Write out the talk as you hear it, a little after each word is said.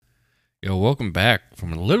Yo, welcome back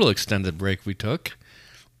from a little extended break we took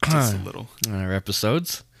Just a little. on our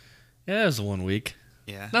episodes. Yeah, it was 1 week.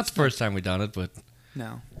 Yeah. Not the first time we done it, but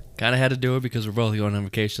No. kind of had to do it because we're both going on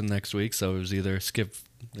vacation next week, so it was either skip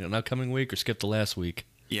an upcoming week or skip the last week.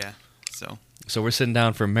 Yeah. So. So we're sitting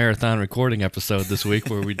down for a marathon recording episode this week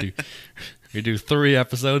where we do 3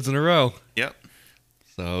 episodes in a row. Yep.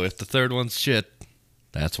 So if the third one's shit,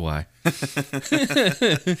 that's why.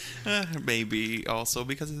 Maybe also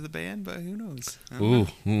because of the band, but who knows? Ooh,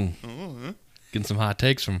 Oh, getting some hot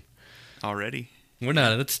takes from. already. We're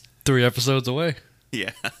not. It's 3 episodes away.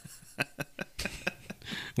 Yeah.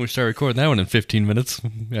 We start recording that one in 15 minutes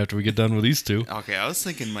after we get done with these 2. Okay, I was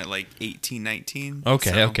thinking like 18, 19. Okay,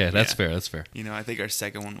 so, okay, that's yeah. fair, that's fair. You know, I think our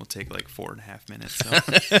second one will take like 4.5 minutes. So.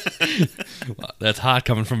 Well, that's hot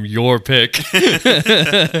coming from your pick.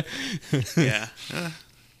 Yeah.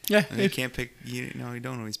 Yeah, You can't pick, you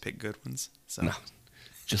don't always pick good ones. So. No.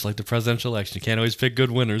 Just like the presidential election, you can't always pick good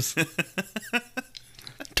winners.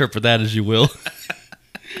 Interpret that as you will.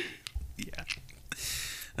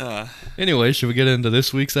 Yeah. Anyway, should we get into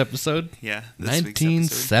this week's episode? Yeah. This week's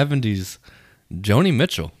episode. 1970s. Joni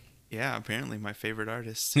Mitchell. Yeah, apparently my favorite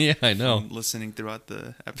artist. Yeah, I know. From listening throughout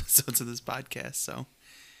the episodes of this podcast, so.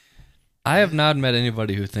 I have not met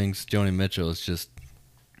anybody who thinks Joni Mitchell is just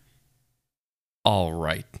all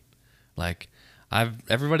right. Like,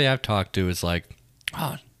 everybody I've talked to is like,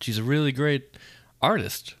 oh, she's a really great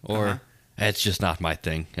artist, or it's just not my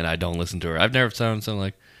thing, and I don't listen to her. I've never found something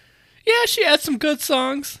like, yeah, she had some good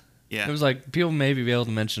songs. Yeah. It was like people maybe be able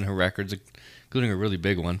to mention her records, including a really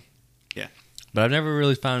big one. Yeah. But I've never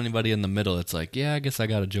really found anybody in the middle. It's like, yeah, I guess I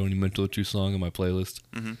got a Joni Mitchell 2 song on my playlist.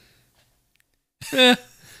 Mm-hmm. Yeah.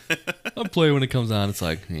 I'll play when it comes on. It's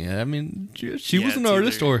like, yeah, I mean, she was an it's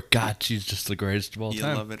artist, either- or God, she's just the greatest of all You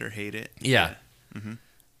time. love it or hate it. Yeah. Mm-hmm.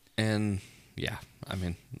 And yeah, I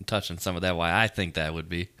mean, touching some of that, why I think that would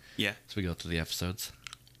be. Yeah. So we go to the episodes.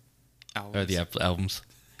 Or Albums. the albums.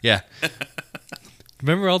 Yeah.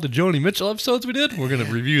 Remember all the Joni Mitchell episodes we did? We're going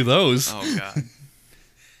to review those. Oh God.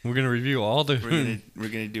 We're going to review all the... We're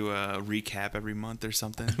gonna do a recap every month or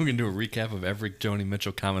something. We're going to do a recap of every Joni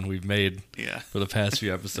Mitchell comment we've made Yeah. for the past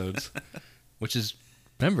few episodes. Which is,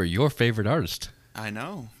 remember, your favorite artist. I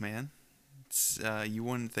know, man. It's, you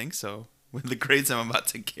wouldn't think so with the grades I'm about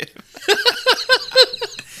to give.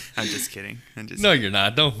 I'm just kidding. No, you're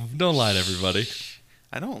not. Don't lie to everybody.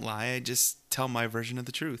 I don't lie. I just tell my version of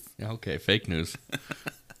the truth. Okay, fake news.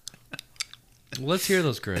 Let's hear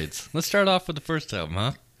those grades. Let's start off with the first album,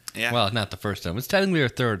 huh? Yeah. Well, not the first album. It's technically our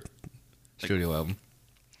third studio album.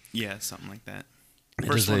 Yeah, something like that. It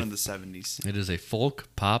First is one a- in the 70s. It is a folk,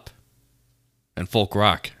 pop, and folk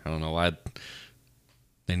rock. I don't know why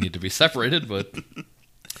they need to be separated, but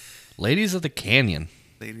Ladies of the Canyon.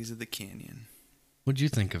 Ladies of the Canyon. What'd you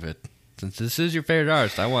think of it? Since this is your favorite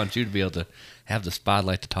artist, I want you to be able to have the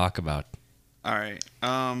spotlight to talk about. All right.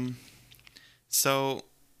 So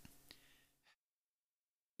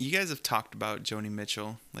you guys have talked about Joni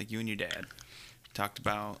Mitchell, like you and your dad talked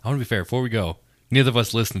about. I want to be fair. Before we go, neither of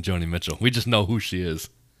us listen to Joni Mitchell. We just know who she is.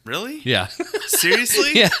 Really? Yeah.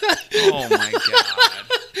 Seriously? Yeah. Oh my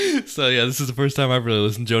God. So yeah, this is the first time I've really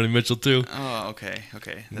listened to Joni Mitchell too. Oh, okay.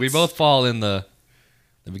 Okay. We both fall in the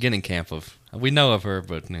beginning camp of we know of her,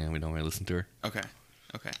 but we don't really listen to her. Okay.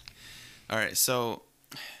 Okay. All right. So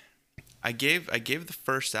I gave the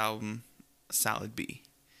first album a solid B.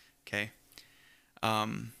 Okay.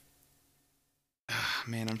 Man,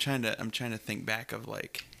 I'm trying to think back of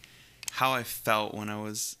like how I felt when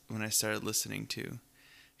I started listening to,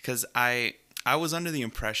 because I was under the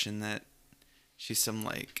impression that she's some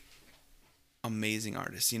like amazing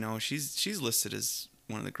artist. You know, she's listed as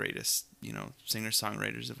one of the greatest,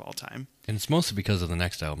 singer-songwriters of all time. And it's mostly because of the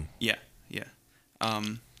next album. Yeah, yeah.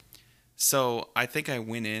 So I think I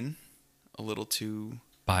went in a little too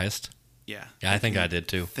Biased. yeah. Yeah, I think I did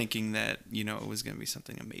too. Thinking that it was gonna be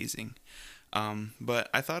something amazing, but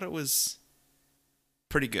I thought it was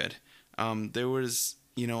pretty good. There was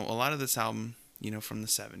a lot of this album from the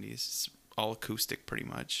 70s, all acoustic pretty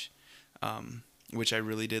much, which I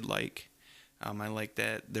really did like. I like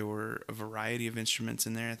that there were a variety of instruments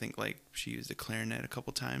in there. I think like she used a clarinet a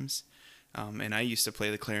couple times. And I used to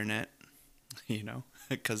play the clarinet,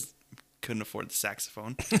 because couldn't afford the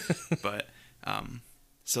saxophone. But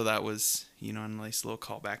so that was, a nice little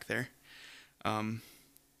callback there. I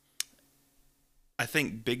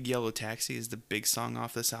think Big Yellow Taxi is the big song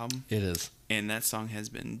off this album. It is. And that song has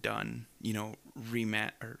been done,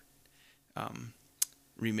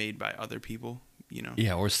 remade by other people.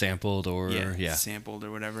 Yeah, or sampled, or sampled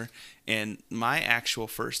or whatever. And my actual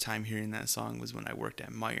first time hearing that song was when I worked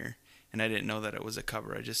at Meyer, and I didn't know that it was a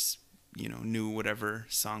cover. I just knew whatever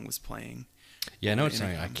song was playing. Yeah, I know what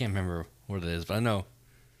song. I can't remember what it is, but I know.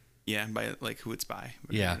 Yeah, by like who it's by.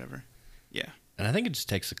 Yeah. Whatever. Yeah. And I think it just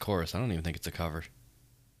takes the chorus. I don't even think it's a cover.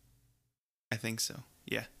 I think so.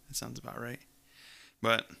 Yeah, that sounds about right.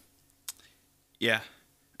 But yeah,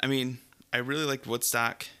 I mean, I really liked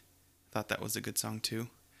Woodstock. Thought that was a good song too.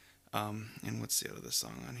 And what's the other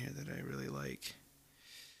song on here that I really like?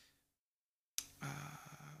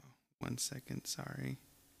 1 second, sorry.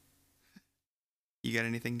 You got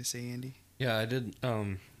anything to say, Andy? Yeah, I did.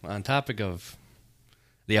 On topic of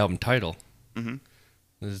the album title, Mm-hmm.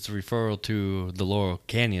 it's a referral to the Laurel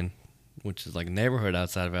Canyon, which is like a neighborhood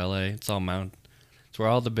outside of L.A. It's all mountain. It's where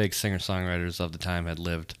all the big singer-songwriters of the time had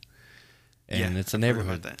lived. And it's a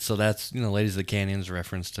neighborhood. That. So that's, Ladies of the Canyon's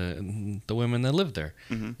reference to the women that lived there.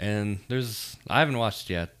 Mm-hmm. And I haven't watched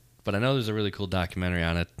it yet, but I know there's a really cool documentary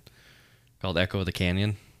on it called Echo of the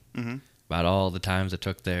Canyon, Mm-hmm. about all the times it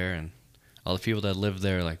took there and all the people that lived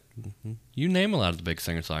there. Like, you name a lot of the big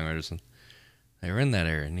singer-songwriters, and they were in that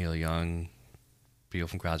area. Neil Young, people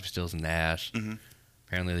from Crosby, Stills, and Nash. Mm-hmm.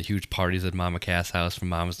 Apparently the huge parties at Mama Cass' house from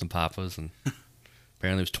Mamas and Papas, and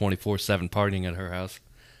apparently it was 24/7 partying at her house.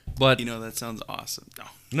 But that sounds awesome.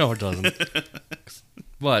 no, it doesn't.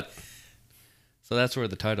 But so that's where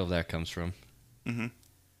the title of that comes from. Mm-hmm.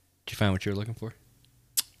 Did you find what you were looking for?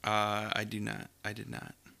 I do not. I did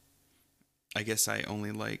not. I guess I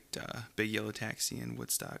only liked Big Yellow Taxi and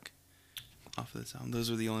Woodstock off of this album.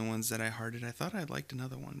 Those were the only ones that I hearted. I thought I liked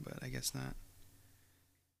another one, but I guess not.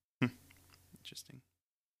 Interesting.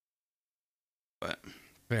 But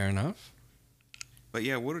Fair enough. But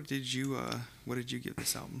yeah, what did you give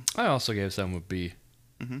this album? I also gave something with B.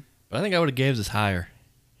 Mm-hmm. But I think I would have gave this higher.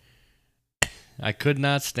 I could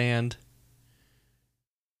not stand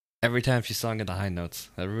every time she sung at the high notes.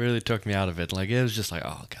 That really took me out of it. Like, it was just like,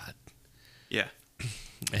 oh God. Yeah.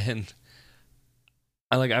 And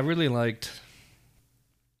I really liked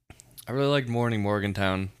Morning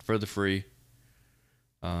Morgantown, For the Free,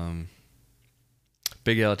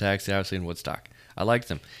 Big Yellow Taxi, obviously, and Woodstock. I liked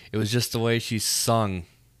them. It was just the way she sung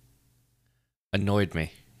annoyed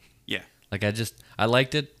me. Yeah. Like, I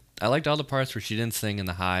liked it. I liked all the parts where she didn't sing in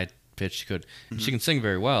the high pitch she could. Mm-hmm. She can sing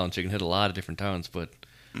very well, and she can hit a lot of different tones, but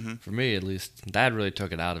for me, at least, that really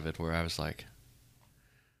took it out of it, where I was like,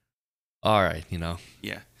 all right,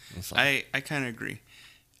 Yeah. Like, I kind of agree.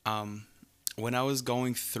 When I was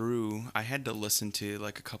going through, I had to listen to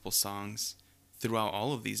like a couple songs throughout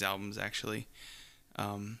all of these albums, actually,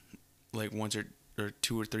 like once or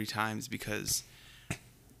 2 or 3 times, because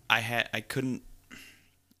I couldn't.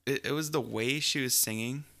 It was the way she was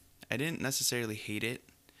singing. I didn't necessarily hate it,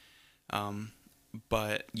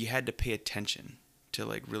 but you had to pay attention to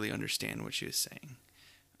like really understand what she was saying,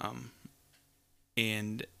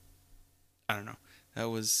 and I don't know. That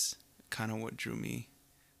was kind of what drew me.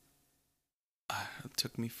 It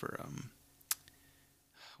took me for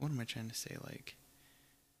what am I trying to say? Like,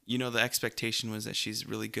 the expectation was that she's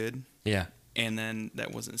really good. Yeah. And then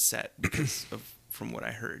that wasn't set because from what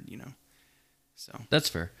I heard, So That's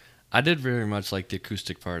fair. I did very much like the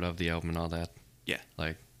acoustic part of the album and all that. Yeah.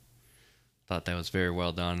 Like, thought that was very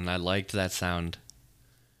well done, and I liked that sound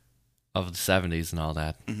of the 70s and all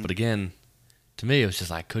that. Mm-hmm. But again, to me, it was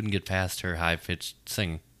just I couldn't get past her high-pitched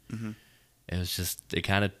singing. Mm-hmm. It was just, it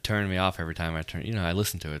kind of turned me off every time I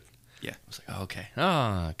listened to it. Yeah. I was like, oh, okay,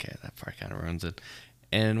 that part kind of ruins it.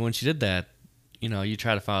 And when she did that, you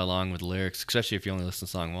try to follow along with the lyrics, especially if you only listen to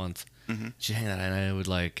the song once. Mm-hmm. She'd hang that,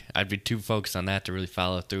 and I'd be too focused on that to really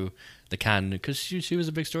follow through the continuity, because she was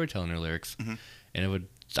a big storyteller in her lyrics. Mm-hmm. And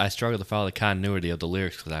I struggled to follow the continuity of the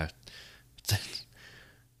lyrics, because I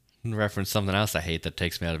reference something else I hate that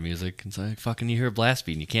takes me out of music. It's like, fucking, you hear a blast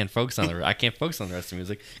beat and you can't focus on I can't focus on the rest of the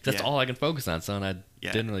music, because that's all I can focus on, so I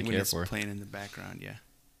didn't really care for. When it's playing in the background, yeah.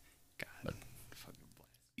 God, fucking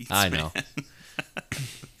blast beats, I know.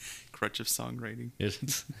 Crutch of songwriting.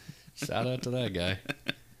 Shout out to that guy.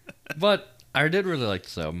 But I did really like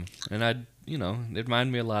this album, and it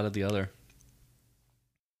reminded me a lot of the other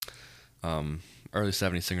early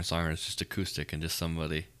 70s singer-songwriters, just acoustic and just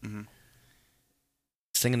somebody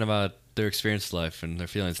singing about their experience of life and their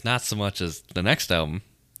feelings, not so much as the next album.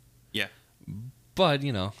 Yeah. But,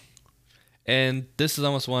 and this is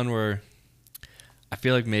almost one where I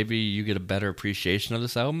feel like maybe you get a better appreciation of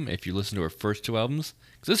this album if you listen to her first 2 albums,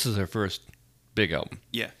 because this is her first big album.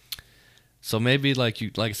 Yeah. So maybe, like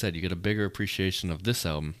I said, you get a bigger appreciation of this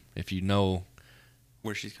album if you know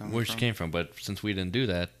where she came from. But since we didn't do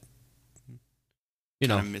that,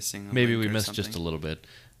 missing maybe we missed just a little bit.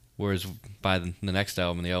 Whereas by the next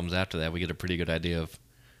album and the albums after that, we get a pretty good idea of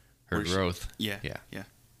her growth. Yeah.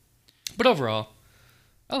 But overall,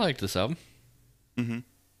 I like this album, Mm-hmm.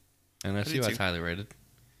 and I see did why it's too. highly rated.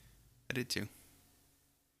 I did too.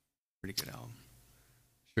 Pretty good album.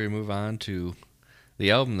 Should we move on to the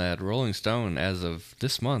album that Rolling Stone, as of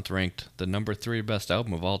this month, ranked the number 3 best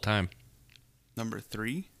album of all time? Number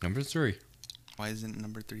 3? Number 3. Why isn't it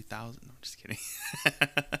number 3,000? I'm just kidding.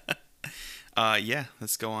 Yeah,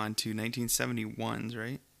 let's go on to 1971's,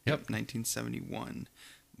 right? Yep. 1971.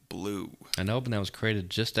 Blue. An album that was created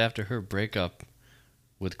just after her breakup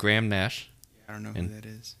with Graham Nash. I don't know And who that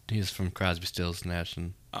is. He's from Crosby, Stills, Nash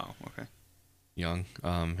and Oh, okay. Young.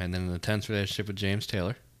 And then an intense relationship with James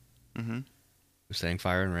Taylor, Mm-hmm. who sang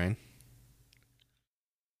Fire and Rain.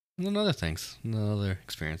 And then other things, and other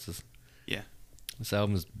experiences. Yeah. This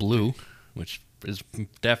album is Blue, which is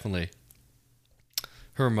definitely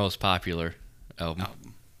her most popular album.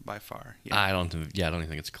 By far. Yeah. I don't even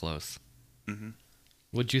think it's close. Mm-hmm.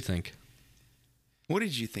 What'd you think? What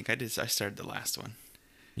did you think? I started the last one.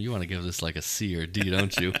 You want to give this like a C or D,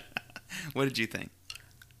 don't you? What did you think?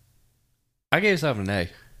 I gave this album an A.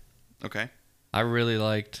 Okay. I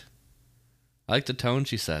liked the tone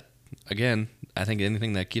she set. Again, I think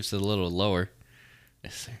anything that keeps it a little lower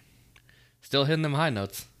is still hitting them high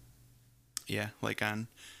notes. Yeah, like on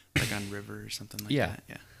River or something like Yeah. that.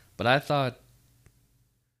 Yeah. But I thought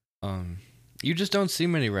you just don't see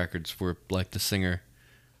many records where like the singer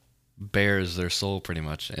bears their soul pretty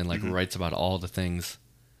much and like writes about all the things,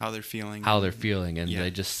 how they're feeling, and yeah.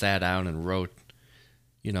 they just sat down and wrote,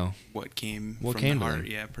 what came what from came the to heart.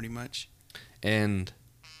 them. Yeah, pretty much. And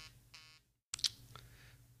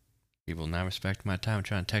people not respect my time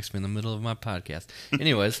trying to text me in the middle of my podcast.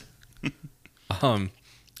 Anyways,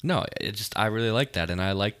 no, I really like that, and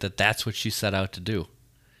I like that that's what she set out to do,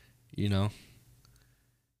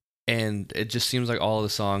 And it just seems like all the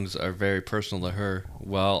songs are very personal to her,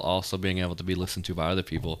 while also being able to be listened to by other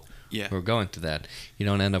people who are going through that. You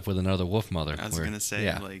don't end up with another Wolf Mother. I was gonna say,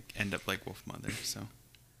 end up like Wolf Mother. So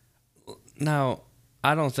now,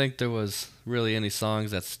 I don't think there was really any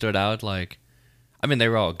songs that stood out. Like, I mean, they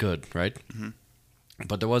were all good, right? Mm-hmm.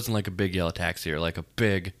 But there wasn't like a Big Yellow Taxi or like a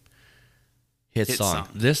big hit song.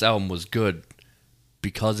 This album was good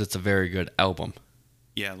because it's a very good album.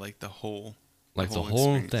 Yeah, like the whole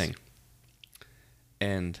thing.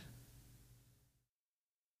 And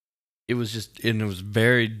it was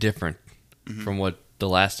very different from what the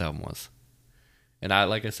last album was. And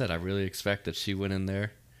like I said, I really expect that she went in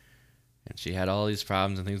there and she had all these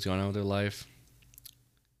problems and things going on with her life.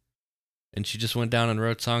 And she just went down and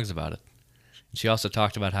wrote songs about it. And she also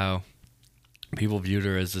talked about how people viewed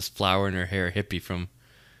her as this flower in her hair hippie from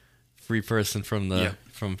free person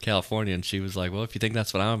from California, and she was like, well, if you think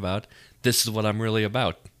that's what I'm about, this is what I'm really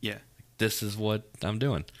about. Yeah. This is what I'm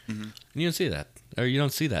doing. Mm-hmm. And you don't see that. Or you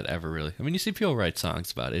don't see that ever, really. I mean, you see people write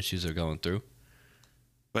songs about issues they're going through.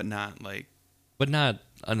 But not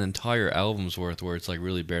an entire album's worth where it's like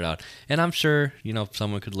really bared out. And I'm sure,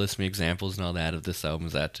 someone could list me examples and all that of this album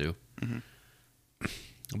is that too. Mm-hmm.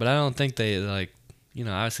 But I don't think they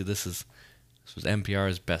obviously this was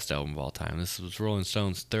NPR's best album of all time. This was Rolling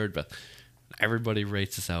Stone's third best. Everybody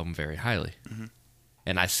rates this album very highly. Mm-hmm.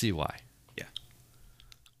 And I see why. Yeah.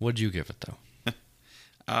 What'd you give it though?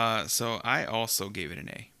 So I also gave it an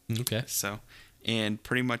A. Okay. So, and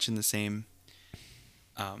pretty much in the same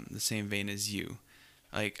vein as you.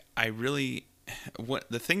 Like, the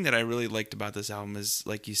thing that I really liked about this album is,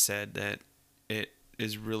 like you said, that it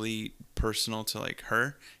is really personal to like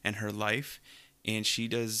her and her life, and she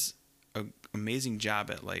does an amazing job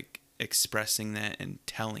at like expressing that and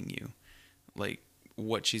telling you like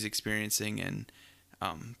what she's experiencing, and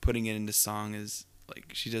putting it into song is like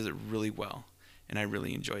she does it really well, and I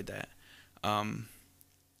really enjoyed that.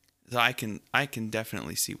 So I can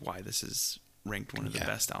definitely see why this is ranked one of the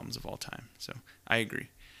best albums of all time. So I agree.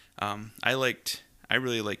 I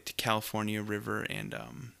really liked California, River, and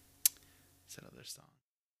what's that other song?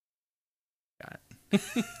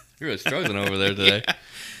 You're really struggling over there today. Yeah.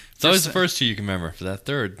 It's always the first two you can remember. For that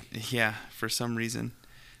third, yeah, for some reason,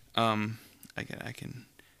 I can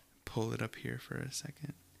pull it up here for a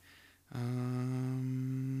second.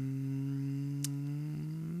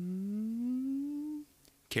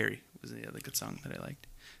 Carrie was the other good song that I liked.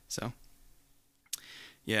 So,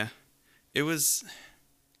 yeah, it was.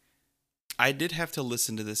 I did have to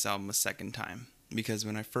listen to this album a second time because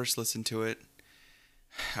when I first listened to it,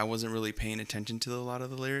 I wasn't really paying attention to a lot of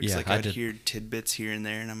the lyrics. Yeah, like I'd hear tidbits here and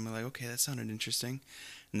there, and I'm like, okay, that sounded interesting.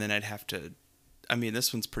 And then I'd have to. I mean,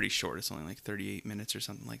 this one's pretty short. It's only like 38 minutes or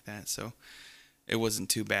something like that, so it wasn't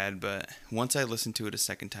too bad. But once I listened to it a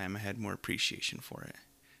second time, I had more appreciation for it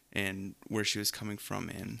and where she was coming from,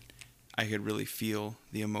 and I could really feel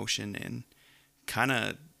the emotion and kind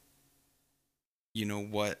of,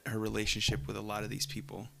 what her relationship with a lot of these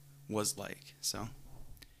people was like. So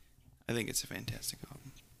I think it's a fantastic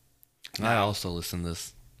album. I also listened to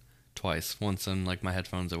this twice. Once on like my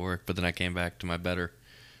headphones at work, but then I came back to my better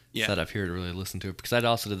setup here to really listen to it, because I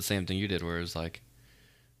also did the same thing you did, where it was like,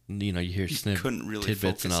 you hear couldn't really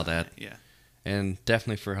tidbits and all that. Yeah. And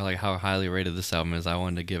definitely for like how highly rated this album is, I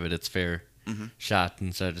wanted to give it its fair shot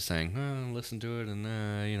instead of just saying, oh, listen to it, and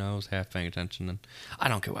I was half paying attention. And I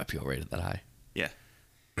don't get why people rate it that high. Yeah.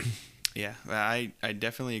 Yeah, I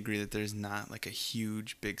definitely agree that there's not like a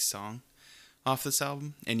huge big song off this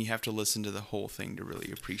album, and you have to listen to the whole thing to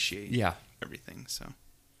really appreciate everything. So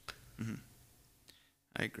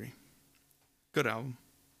I agree. Good album.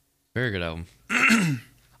 Very good album.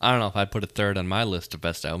 I don't know if I'd put it third on my list of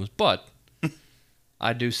best albums, but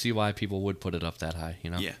I do see why people would put it up that high,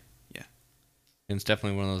 Yeah. Yeah. And it's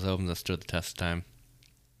definitely one of those albums that stood the test of time.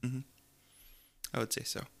 I would say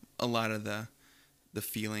so. A lot of the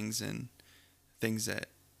feelings and things that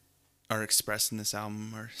are expressed in this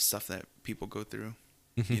album are stuff that people go through,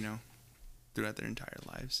 throughout their entire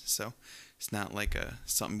lives. So it's not like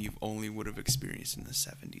something you only would have experienced in the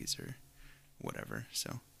 70s or whatever.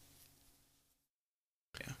 So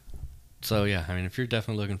yeah. So yeah, I mean, if you're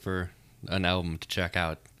definitely looking for an album to check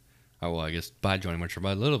out, I guess by Joni Mitchell,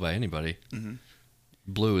 by Little, by anybody,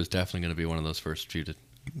 Blue is definitely going to be one of those first few to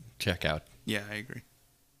check out. Yeah, I agree.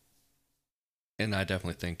 And I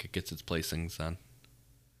definitely think it gets its placings on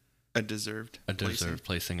a deserved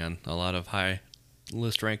placing on a lot of high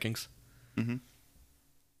list rankings.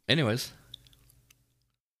 Anyways,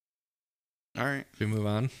 all right, we move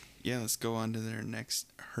on. Yeah, let's go on to her next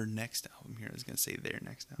album here. I was gonna say their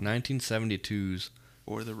next album. 1972's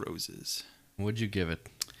For the Roses. What'd you give it?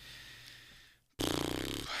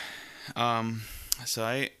 So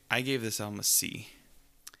I gave this album a C,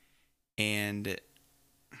 and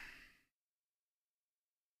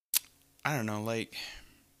I don't know,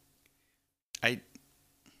 I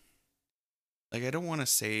don't want to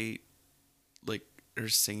say like her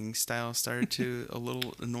singing style started to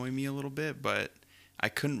annoy me a little bit, but I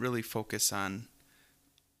couldn't really focus on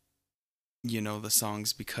the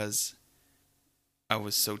songs because I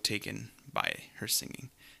was so taken by her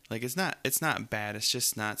singing. Like it's not bad, it's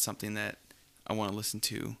just not something that I want to listen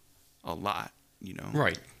to a lot,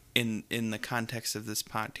 Right. In the context of this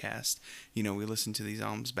podcast, we listen to these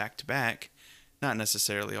albums back to back, not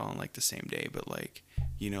necessarily all on like the same day, but like,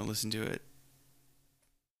 listen to it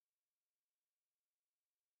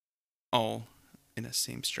all in a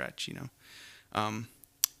same stretch, and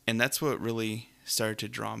that's what really started to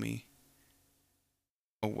draw me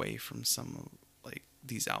away from some of like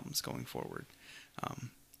these albums going forward,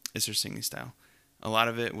 is her singing style. A lot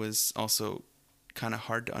of it was also kind of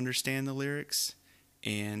hard to understand the lyrics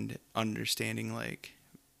and understanding like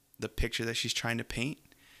the picture that she's trying to paint.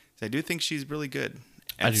 So I do think she's really good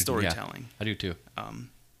at storytelling. Yeah, I do too.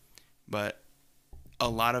 But a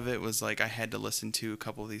lot of it was like I had to listen to a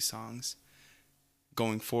couple of these songs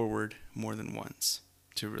going forward more than once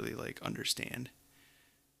to really like understand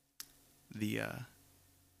the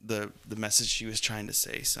message she was trying to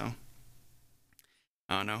say. So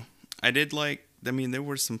I don't know. There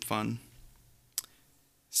were some fun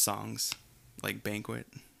songs, like Banquet,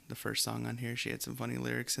 the first song on here. She had some funny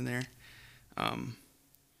lyrics in there.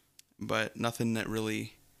 But nothing that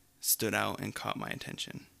really stood out and caught my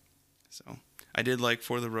attention. So I did like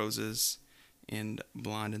For the Roses and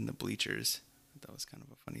Blonde in the Bleachers. That was kind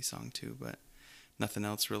of a funny song too, but nothing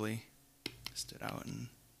else really stood out and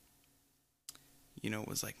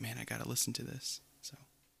was like, man, I gotta listen to this. So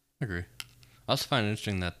I agree. I also find it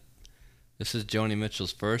interesting that this is Joni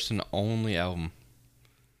Mitchell's first and only album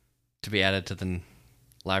to be added to the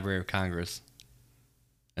Library of Congress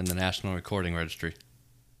and the National Recording Registry.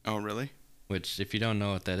 Oh, really? Which, if you don't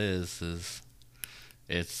know what that is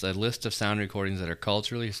it's a list of sound recordings that are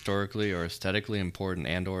culturally, historically, or aesthetically important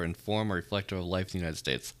and or inform or reflective of life in the United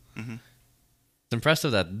States. It's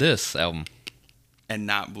impressive that this album... And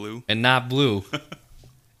not Blue,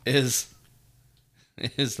 is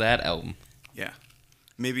that album. Yeah.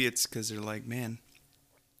 Maybe it's because they're like, man,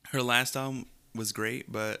 her last album was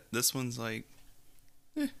great, but this one's like,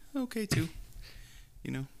 okay too.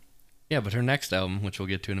 Yeah, but her next album, which we'll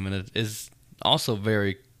get to in a minute, is also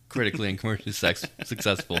very critically and commercially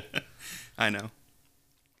successful. I know.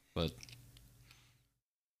 But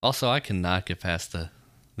also, I cannot get past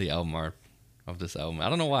the album art of this album. I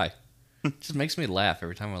don't know why. It just makes me laugh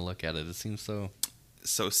every time I look at it. It seems so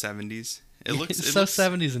 70s. It looks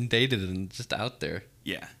 70s and dated and just out there.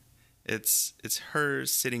 Yeah. It's her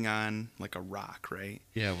sitting on like a rock, right?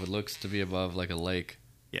 Yeah, what looks to be above like a lake.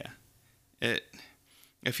 Yeah. it.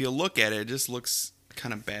 If you look at it, it just looks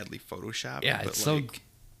kind of badly photoshopped. Yeah, but it's like,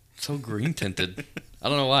 so green tinted. I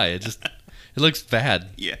don't know why. It looks bad.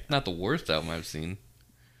 Yeah. Not the worst album I've seen.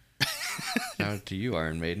 Shout out to you,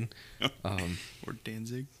 Iron Maiden. Or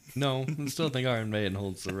Danzig. No, I still think Iron Maiden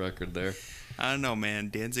holds the record there. I don't know, man.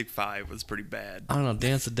 Danzig 5 was pretty bad. I don't know.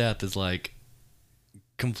 Dance to Death is like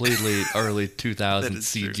completely early 2000s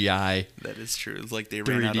CGI. That is true. It's like they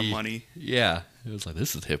ran out of 3D. money. Yeah. It was like,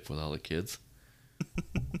 this is hip with all the kids.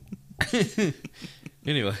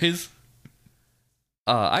 Anyways,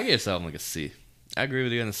 I gave this album like a C. I agree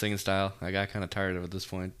with you on the singing style. I got kind of tired of it at this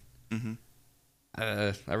point. Mm-hmm.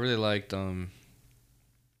 I really liked You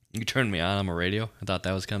Turned Me On a Radio. I thought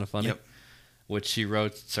that was kind of funny. Yep. Which she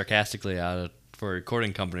wrote sarcastically for a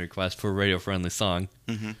recording company request for a radio-friendly song.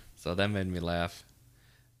 Mm-hmm. So that made me laugh.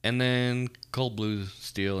 And then Cold Blue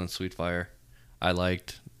Steel and Sweet Fire I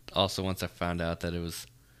liked. Also, once I found out that it was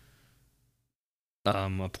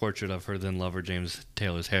a portrait of her then lover James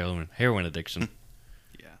Taylor's heroin addiction.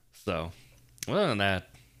 Yeah. So, other than that,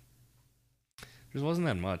 there wasn't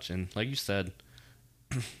that much. And like you said,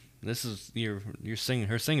 this is her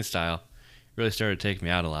singing style really started to take me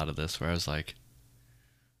out a lot of this, where I was like,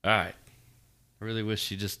 all right, I really wish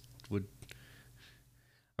she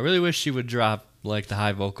would drop like the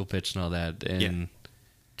high vocal pitch and all that and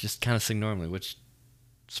just kind of sing normally, which,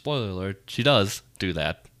 spoiler alert, she does do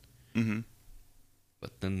that. Mm-hmm.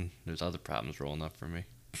 But then there's other problems rolling up for me.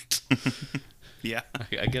 Yeah.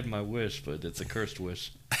 I get my wish, but it's a cursed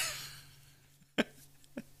wish.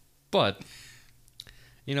 But,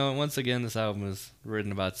 once again, this album is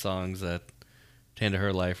written about songs that pertain to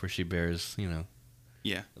her life, where she bears,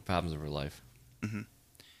 Yeah. the problems of her life. Mm-hmm.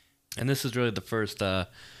 And this is really the first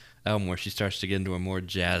album where she starts to get into a more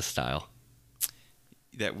jazz style.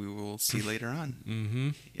 That we will see later on. Mm-hmm.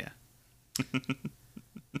 Yeah.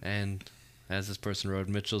 And as this person wrote,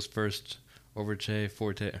 Mitchell's first overture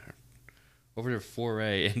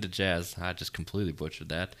foray into jazz. I just completely butchered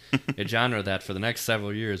that. A genre that for the next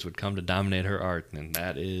several years would come to dominate her art, and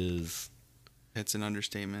that is... It's an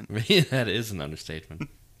understatement. That is an understatement.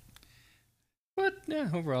 But, yeah,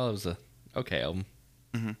 overall it was a okay album.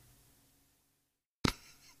 Mm-hmm.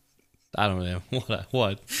 I don't know.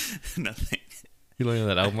 What? Nothing. You looking at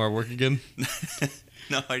that album artwork again?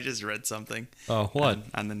 No, I just read something. Oh, what?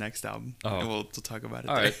 On the next album. Oh. And we'll talk about it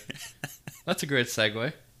All there. right. That's a great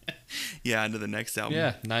segue. Yeah, onto the next album.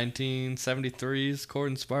 Yeah, 1973's Cord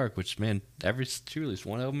and Spark, which, man, she released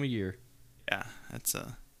one album a year. Yeah, it's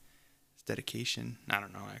dedication. I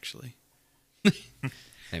don't know, actually.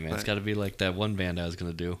 Hey, man, it's got to be like that one band I was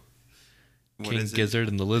going to do. What King is it? Gizzard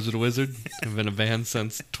and the Lizard Wizard have been a band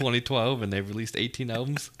since 2012, and they've released 18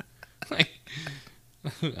 albums. Like,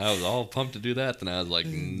 I was all pumped to do that, then I was like,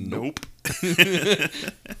 nope.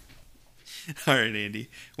 All right, Andy.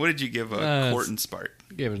 What did you give Cord and Spark?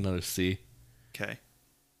 Gave it another C. Okay.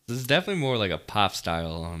 This is definitely more like a pop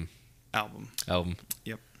style Album.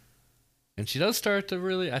 Yep. And she does start to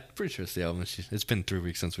really, I'm pretty sure it's the album. It's been 3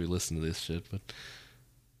 weeks since we listened to this shit, but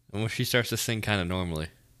when she starts to sing kind of normally.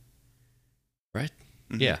 Right?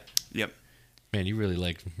 Mm-hmm. Yeah. Yep. Man, you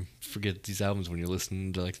really forget these albums when you're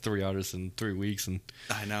listening to 3 artists in 3 weeks, and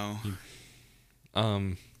I know.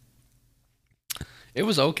 It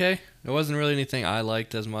was okay. It wasn't really anything I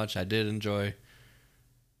liked as much. I did enjoy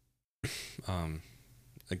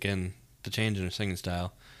again, the change in her singing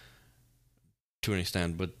style to an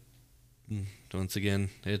extent, but once again,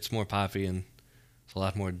 it's more poppy and it's a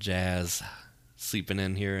lot more jazz seeping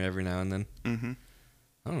in here every now and then. Mm-hmm.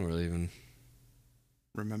 I don't really even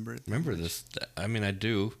remember this. I mean, I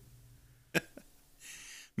do. I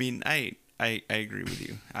mean, I agree with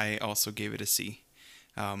you. I also gave it a C,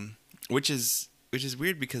 which is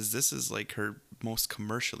weird because this is like her most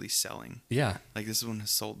commercially selling. Yeah. Like this one has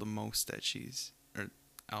sold the most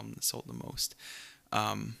album that sold the most.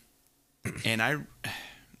 And I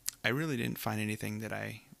really didn't find anything that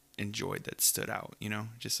I enjoyed that stood out,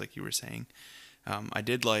 just like you were saying. I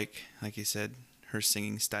did like you said, her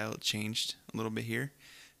singing style changed a little bit here.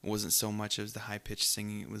 It wasn't so much as the high-pitched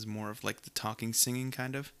singing. It was more of like the talking singing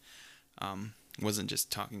kind of. It wasn't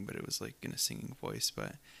just talking, but it was like in a singing voice.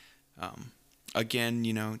 But again,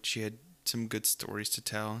 she had some good stories to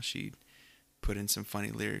tell. She put in some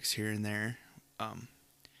funny lyrics here and there.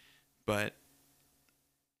 But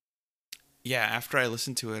yeah, after I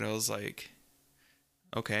listened to it, I was like,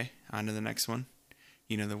 okay, on to the next one.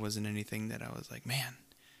 There wasn't anything that I was like, man,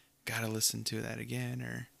 gotta listen to that again,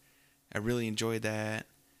 or I really enjoyed that.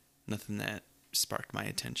 Nothing that sparked my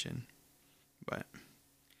attention. But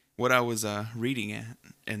what I was reading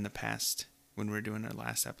in the past when we were doing our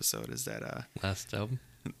last episode is that Last album?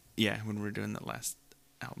 Yeah, when we were doing the last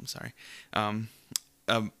album, sorry.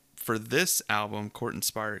 For this album, Court and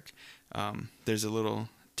Spark, there's a little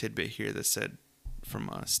tidbit here that said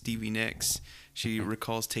from Stevie Nicks, she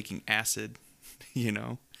recalls taking acid, you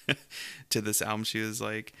know, to this album. She was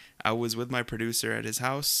like, I was with my producer at his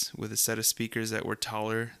house with a set of speakers that were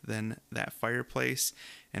taller than that fireplace,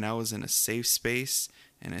 and I was in a safe space,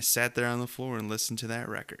 and I sat there on the floor and listened to that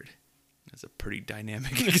record. It's a pretty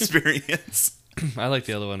dynamic experience. I like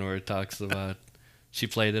the other one where it talks about she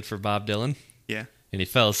played it for Bob Dylan. Yeah. And he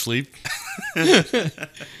fell asleep. And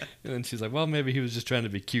then she's like, well, maybe he was just trying to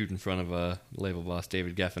be cute in front of label boss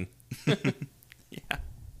David Geffen. Yeah.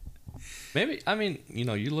 Maybe, I mean, you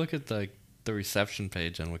know, you look at the reception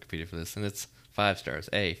page on Wikipedia for this, and it's 5 stars.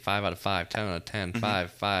 5 out of 5, 10 out of 10,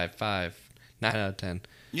 5, 5, 5, 9 out of 10.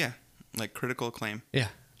 Yeah. Like critical acclaim. Yeah.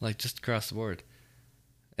 Like just across the board.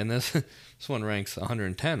 And this one ranks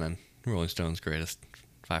 110 on Rolling Stone's greatest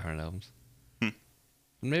 500 albums.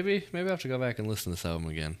 Maybe I have to go back and listen to this album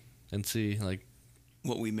again and see like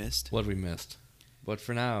what we missed. But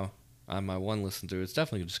for now, on my one listen through, it's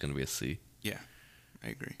definitely just going to be a C. Yeah, I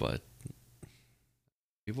agree. But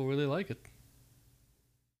people really like it.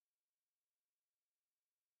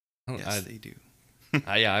 Yes, they do.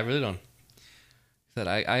 Yeah, I really don't.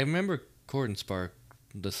 I remember Chord and Spark,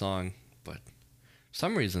 the song, but for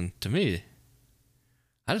some reason, to me,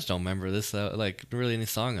 I just don't remember this, like, really any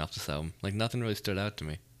song off this album. Like, nothing really stood out to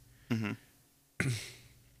me. Mm-hmm.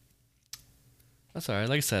 That's all right.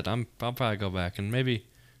 Like I said, I'll probably go back and maybe,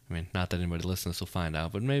 I mean, not that anybody listening to this will find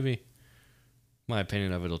out, but maybe my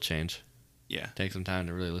opinion of it will change. Yeah. Take some time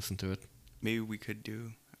to really listen to it. Maybe we could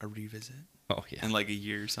do a revisit. Oh, yeah. In like a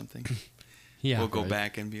year or something. Yeah. We'll go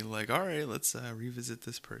back and be like, all right, let's revisit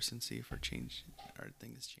this person, see if our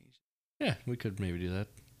thing has changed. Yeah, we could maybe do that.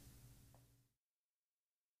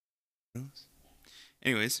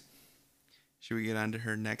 Anyways, should we get on to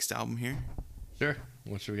her next album here? Sure.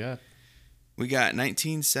 What should we got? We got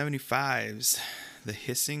 1975's The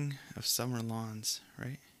Hissing of Summer Lawns,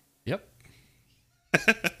 right? Yep.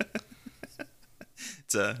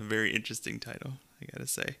 It's a very interesting title, I gotta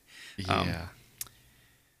say. Yeah.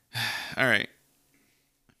 All right.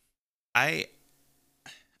 I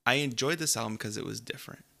enjoyed this album because it was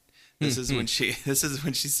different. This is when she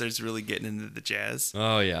starts really getting into the jazz.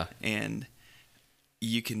 Oh yeah. And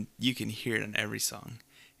you can hear it on every song.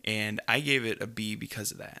 And I gave it a B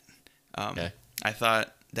because of that. Okay. I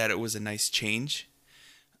thought that it was a nice change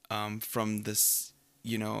from this,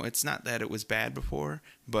 you know, it's not that it was bad before,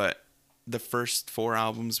 but the first 4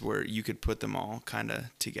 albums where you could put them all kind of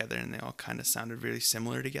together and they all kind of sounded really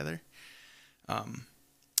similar together.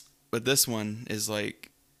 But this one is like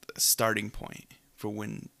a starting point for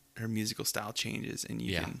when her musical style changes and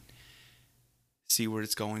you can see where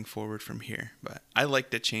it's going forward from here. But I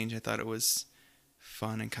liked the change. I thought it was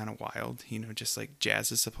fun and kind of wild, you know, just like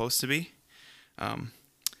jazz is supposed to be.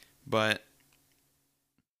 But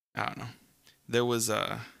I don't know. There was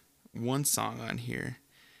one song on here.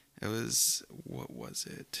 It was, what was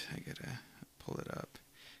it? I gotta pull it up.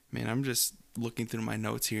 Man, I'm just looking through my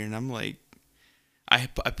notes here, and I'm like, I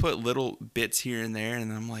put little bits here and there,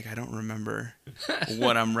 and I'm like, I don't remember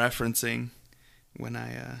what I'm referencing when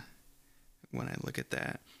I look at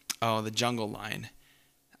that. Oh, the Jungle Line.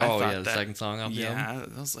 The second song off the album? Yeah,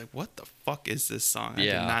 I was like, what the fuck is this song? I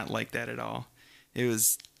Yeah. did not like that at all. It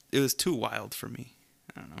was too wild for me.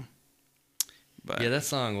 I don't know. But yeah, that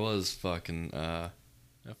song was fucking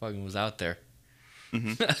was out there.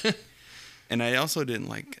 Mm-hmm. And I also didn't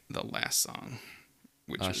like the last song,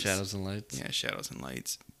 which was Shadows and Lights. Yeah, Shadows and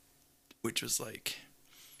Lights, which was like,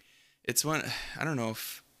 it's one. I don't know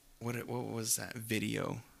if what was that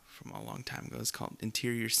video from a long time ago? It's called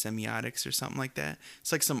Interior Semiotics or something like that.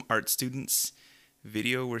 It's like some art student's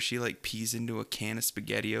video where she like pees into a can of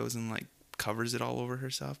SpaghettiOs and like covers it all over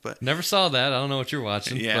herself. But never saw that. I don't know what you're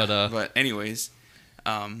watching. Yeah, but anyways,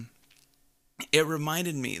 it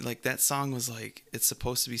reminded me, like, that song was like, it's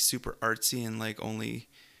supposed to be super artsy and like only,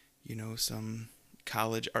 you know, some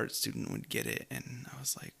college art student would get it, and I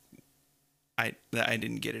was like, I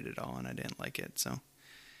didn't get it at all, and I didn't like it. So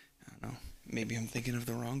I don't know, maybe I'm thinking of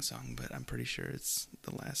the wrong song, but I'm pretty sure it's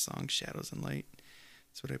the last song, Shadows and Light.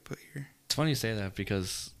 That's what I put here. It's funny you say that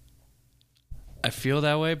because I feel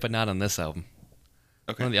that way, but not on this album.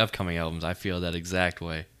 Okay. One of the upcoming albums, I feel that exact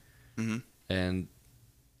way. Mm-hmm. And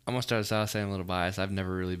I'm going to start this out saying I'm a little biased. I've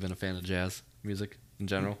never really been a fan of jazz music in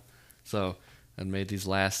general. So I made these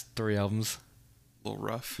last 3 albums A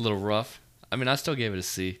little rough. I mean, I still gave it a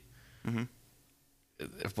C. Mm-hmm.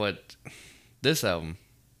 But this album,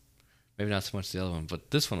 maybe not so much the other one, but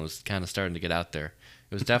this one was kind of starting to get out there.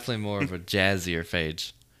 It was definitely more of a jazzier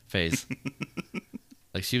phase.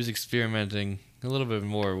 Like, she was experimenting a little bit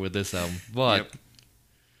more with this album, but Yep.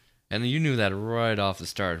 and you knew that right off the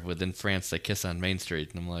start. Within France, they kiss on Main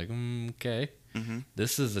Street, and I'm like, okay,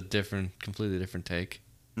 this is a completely different take.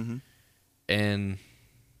 And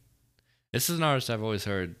this is an artist I've always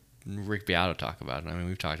heard Rick Beato talk about. I mean,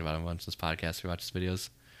 we've talked about him a bunch in this podcast. We watch his videos,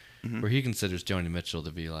 where he considers Joni Mitchell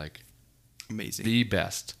to be like Amazing. the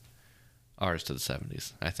best artist of the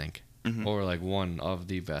 70s, I think, or like one of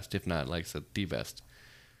the best, if not like the best.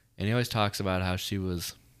 And he always talks about how she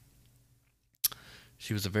was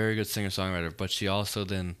a very good singer-songwriter, but she also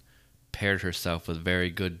then paired herself with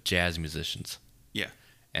very good jazz musicians. Yeah.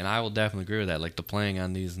 And I will definitely agree with that. Like, the playing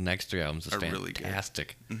on these next 3 albums is Really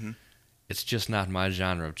fantastic. good. It's just not my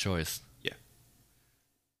genre of choice. Yeah.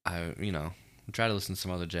 I try to listen to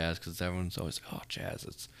some other jazz because everyone's always like, oh, jazz,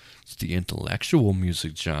 it's the intellectual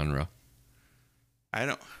music genre.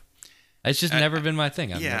 It's just never been my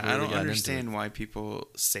thing. I've never I really don't gotten understand why people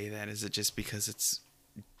say that. Is it just because it's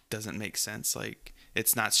doesn't make sense? Like,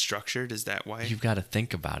 it's not structured? Is that why? You've got to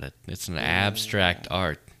think about it. It's an abstract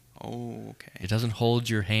art. Oh, okay. It doesn't hold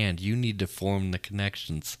your hand. You need to form the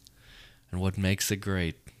connections and what makes it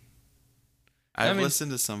great. I've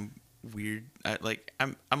listened to some weird.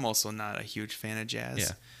 I'm also not a huge fan of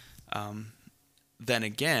jazz. Yeah. Then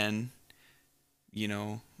again,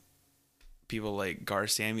 people like Gar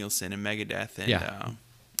Samuelson and Megadeth and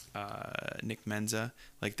Nick Menza,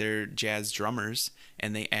 like, they're jazz drummers,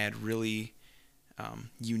 and they add really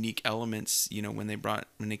unique elements. When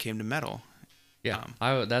they came to metal. Yeah,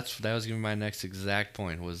 that was gonna be my next exact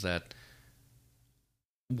point. Was that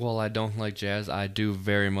while I don't like jazz, I do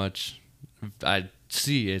very much. I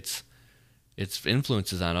see its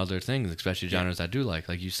influences on other things, especially genres I do like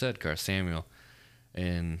you said, Gar Samuel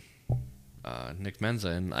and Nick Menza,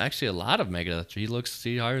 and actually a lot of Megadeth.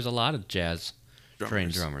 He hires a lot of jazz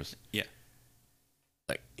trained drummers. Yeah,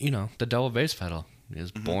 like the double bass pedal is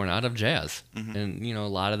born out of jazz, and a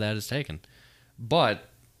lot of that is taken. But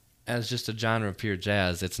as just a genre of pure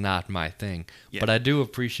jazz, it's not my thing. Yeah. But I do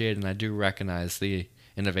appreciate and I do recognize the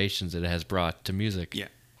innovations it has brought to music. Yeah.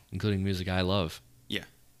 Including music I love. Yeah.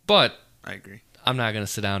 But I agree. I'm not going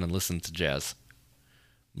to sit down and listen to jazz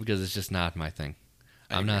because it's just not my thing.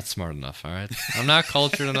 I'm not smart enough, all right? I'm not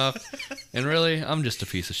cultured enough. And really, I'm just a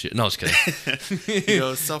piece of shit. No, I was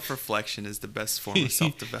kidding. Self-reflection is the best form of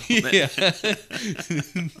self-development.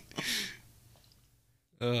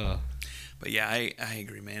 Yeah. But yeah, I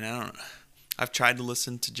agree, man. I've tried to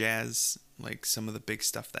listen to jazz, like some of the big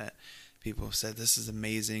stuff that people have said, this is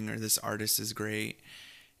amazing, or this artist is great.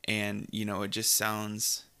 And, it just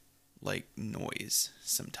sounds like noise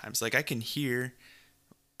sometimes. Like, I can hear,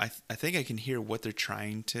 I think I can hear what they're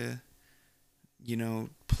trying to,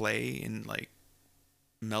 play and, like,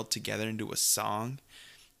 melt together into a song.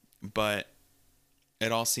 But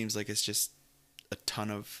it all seems like it's just a ton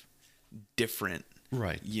of different,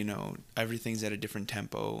 right? Everything's at a different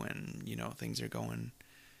tempo, and, things are going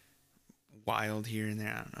wild here and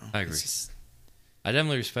there. I don't know. I agree. I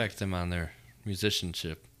definitely respect them on their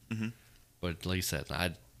musicianship. But like you said,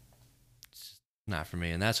 it's not for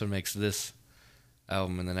me. And that's what makes this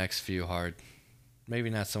album and the next few hard. Maybe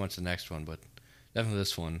not so much the next one, but definitely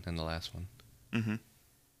this one and the last one.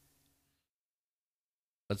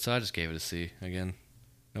 But so I just gave it a C. Again,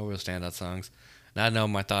 no real standout songs. Not an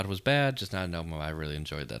album I thought was bad, just not an album I really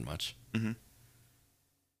enjoyed that much.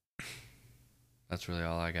 That's really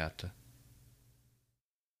all I got to.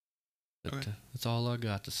 That's all I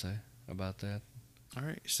got to say about that. All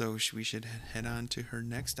right, so we should head on to her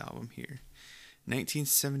next album here,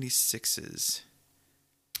 1976's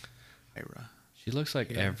Ira. She looks like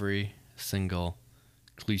every single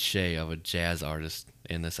cliche of a jazz artist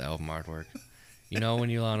in this album artwork. When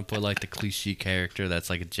you want to put like the cliche character that's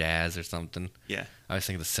like a jazz or something. Yeah. I was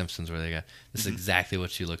thinking The Simpsons where they got this is exactly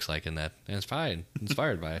what she looks like in that, and it's fine,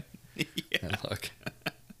 inspired by it. Yeah. Look.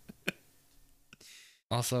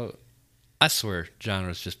 Also, I swear,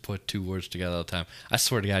 genres just put 2 words together all the time. I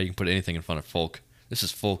swear to God, you can put anything in front of folk. This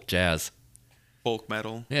is folk jazz. Folk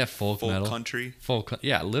metal. Yeah, folk metal. Folk country.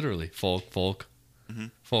 Yeah, literally. Folk.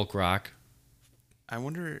 Folk rock. I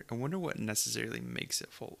wonder what necessarily makes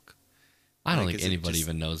it folk. I don't think anybody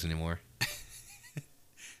even knows anymore.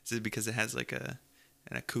 Is it because it has like an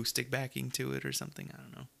acoustic backing to it or something? I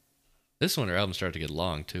don't know. This one, her album started to get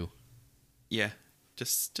long, too. Yeah,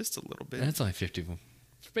 just a little bit. And it's only 51.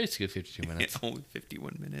 It's basically 52 minutes. Yeah, only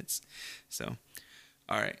 51 minutes. So,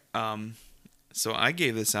 all right. So I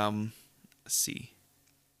gave this album a C.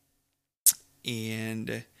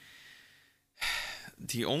 And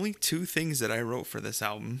the only 2 things that I wrote for this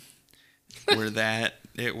album were that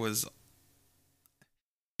it was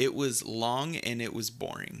it was long and it was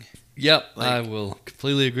boring. Yep, Like, I will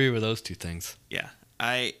completely agree with those two things. Yeah,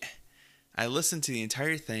 I listened to the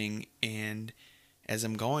entire thing, and as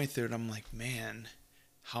I'm going through it, I'm like, man,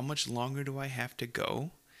 how much longer do I have to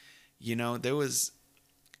go? You know, there was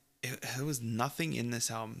nothing in this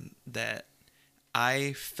album that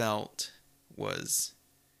I felt was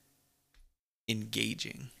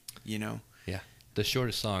engaging. You know, Yeah, the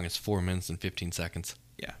shortest song is 4 minutes and 15 seconds.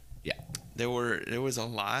 yeah, Yeah, there was a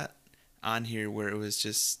lot on here where it was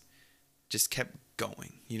just kept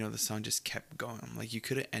going. You know, the song just kept going. I'm like, you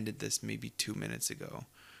could have ended this maybe 2 minutes ago,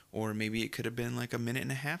 or maybe it could have been like a minute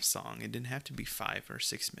and a half song. It didn't have to be 5 or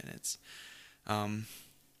 6 minutes.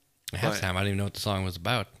 half time I didn't even know what the song was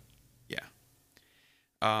about. Yeah.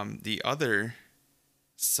 The other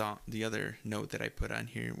note that I put on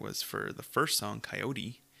here was for the first song,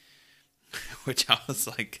 Coyote, which I was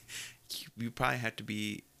like, you probably have to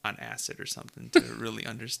be on acid or something to really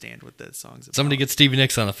understand what that song's about. Somebody get Stevie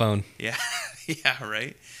Nicks on the phone. Yeah. Yeah,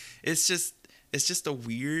 right. It's just a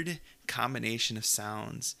weird combination of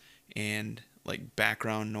sounds and like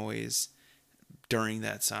background noise during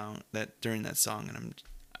that song, and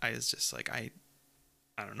I was just like, I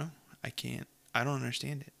don't know. I don't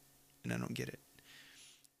understand it, and I don't get it.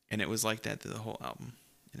 And it was like that through the whole album,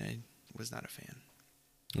 and I was not a fan.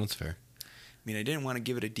 That's fair. I mean, I didn't want to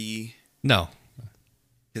give it a D No.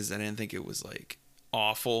 because I didn't think it was like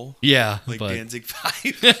awful. Yeah, Like but Danzig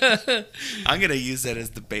 5. I'm going to use that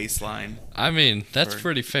as the baseline. I mean, that's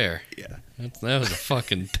pretty fair. Yeah. That was a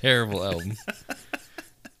fucking terrible album.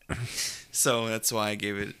 So that's why I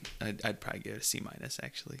gave it, I'd probably give it a C-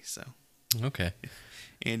 actually. So, Okay.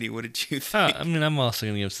 Andy, what did you think? I mean, I'm also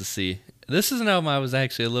going to give this a C. This is an album I was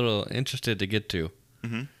actually a little interested to get to.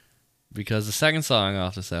 Mm-hmm. Because the second song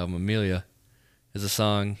off this album, Amelia, is a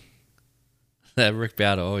song that Rick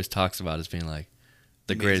Beato always talks about as being like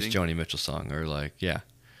the greatest Joni Mitchell song, or like, yeah.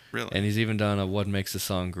 Really? And he's even done a What Makes the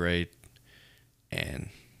Song Great. And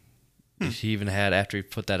he even had, after he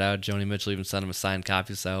put that out, Joni Mitchell even sent him a signed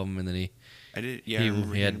copy of this album, and then he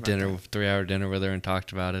had dinner, 3-hour dinner with her and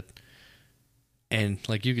talked about it. And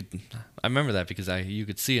like I remember that because you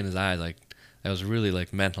could see in his eyes like that was really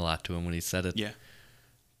like meant a lot to him when he said it. Yeah.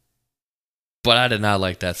 But I did not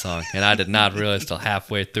like that song, and I did not realize till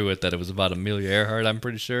halfway through it that it was about Amelia Earhart. I'm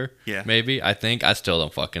pretty sure. Yeah. Maybe. I think. I still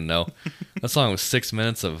don't fucking know. That song was 6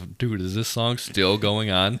 minutes of, dude, is this song still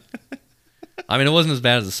going on? I mean, it wasn't as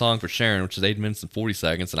bad as the song for Sharon, which is 8 minutes and 40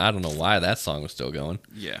 seconds, and I don't know why that song was still going.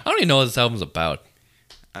 Yeah. I don't even know what this album's about.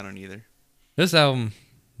 I don't either. This album,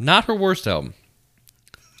 not her worst album.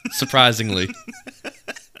 Surprisingly.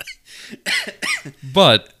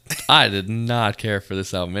 But I did not care for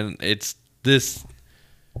this album. And it's this,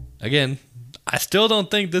 again, I still don't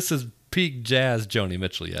think this is peak jazz Joni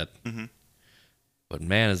Mitchell yet. Mm-hmm. But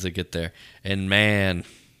man, does it get there. And man,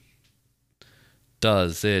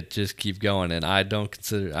 does it just keep going. And I don't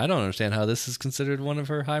understand how this is considered one of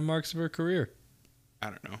her high marks of her career. I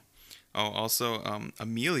don't know. Oh, also,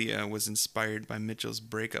 Amelia was inspired by Mitchell's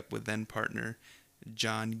breakup with then partner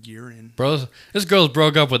John Guerin. Bro, this girl's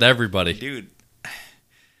broke up with everybody. Dude.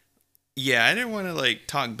 Yeah, I didn't want to like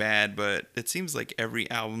talk bad, but it seems like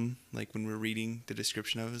every album, like when we're reading the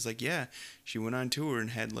description of it, is like, yeah, she went on tour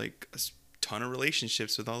and had like a ton of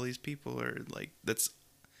relationships with all these people, or like that's,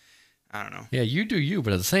 I don't know. Yeah, you do you,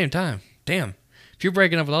 but at the same time, damn, if you're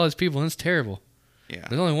breaking up with all these people, it's terrible. Yeah,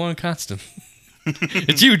 there's only one constant.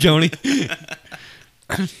 It's you, Joni.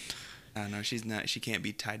 I don't know. She can't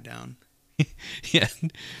be tied down. Yeah,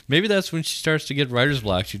 maybe that's when she starts to get writer's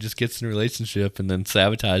block. She just gets in a relationship and then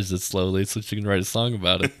sabotages it slowly so she can write a song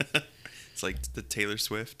about it. It's like the Taylor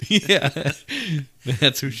Swift. Yeah,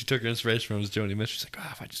 that's who she took her inspiration from, was Joni Mitchell. She's like,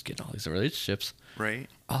 if I just get in all these relationships, right,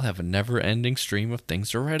 I'll have a never-ending stream of things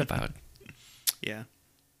to write about. Yeah.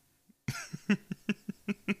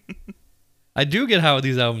 I do get how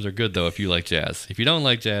these albums are good, though, if you like jazz. If you don't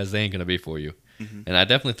like jazz, they ain't going to be for you. Mm-hmm. And I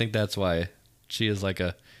definitely think that's why she is like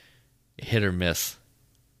a hit or miss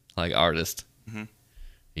like artist. Mm-hmm.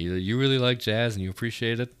 Either you really like jazz and you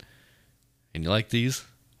appreciate it and you like these,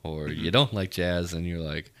 or mm-hmm. you don't like jazz and you're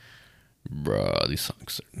like, bruh, these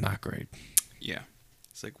songs are not great. Yeah.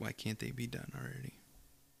 It's like, why can't they be done already?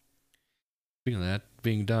 Speaking of that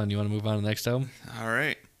being done, you want to move on to the next album? All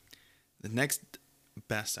right. The next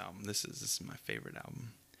best album. This is my favorite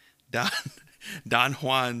album. Don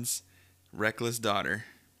Juan's Reckless Daughter.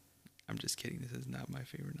 I'm just kidding. This is not my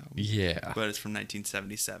favorite album. Yeah. But it's from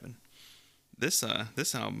 1977. This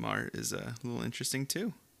album art is a little interesting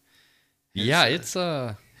too. It's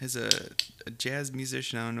has a jazz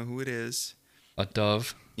musician. I don't know who it is. A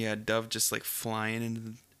dove. Yeah, a dove just like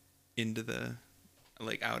flying into the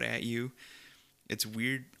like out at you. It's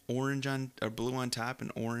weird, orange on or blue on top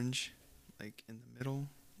and orange like in the middle.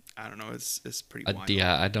 I don't know. It's pretty wild.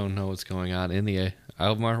 Yeah, I don't know what's going on in the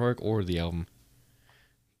album artwork or the album.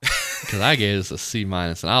 Because I gave this a C-,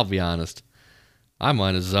 and I'll be honest, I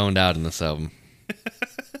might have zoned out in this album.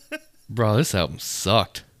 Bro, this album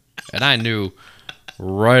sucked. And I knew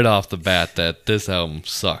right off the bat that this album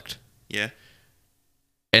sucked. Yeah.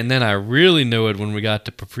 And then I really knew it when we got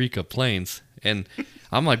to Paprika Plains. And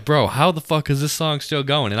I'm like, bro, how the fuck is this song still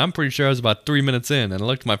going? And I'm pretty sure I was about 3 minutes in. And I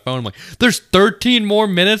looked at my phone. I'm like, there's 13 more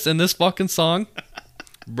minutes in this fucking song?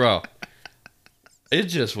 Bro, it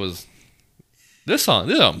just was... This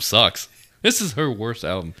album sucks. This is her worst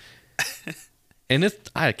album. And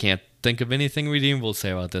I can't think of anything redeemable to say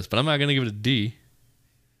about this, but I'm not going to give it a D.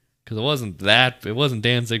 Because it wasn't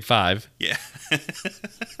Danzig 5. Yeah.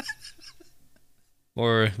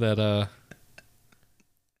 Or that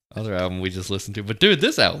other album we just listened to. But dude,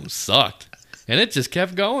 this album sucked. And it just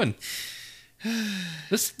kept going.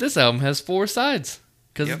 This album has 4 sides.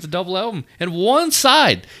 Because it's a double album. And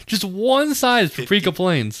just one side is Paprika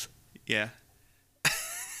Plains. Yeah.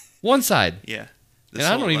 One side. Yeah. And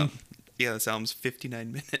I don't even... Yeah, this album's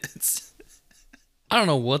 59 minutes. I don't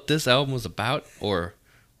know what this album was about or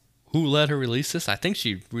who let her release this. I think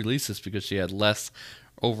she released this because she had less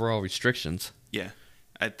overall restrictions. Yeah.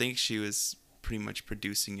 I think she was pretty much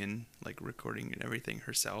producing and like recording and everything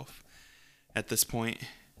herself at this point.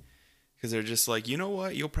 Because they're just like, you know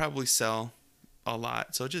what? You'll probably sell a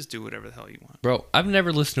lot, so just do whatever the hell you want. Bro, I've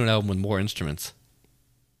never listened to an album with more instruments.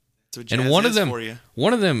 That's what jazz and one is of them, for you.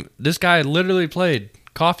 One of them, this guy literally played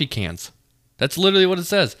coffee cans. That's literally what it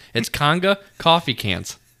says. It's conga coffee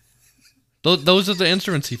cans. Those are the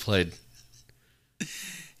instruments he played.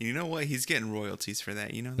 You know what? He's getting royalties for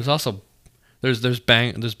that. You know. There's also there's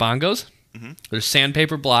bongos. Mm-hmm. There's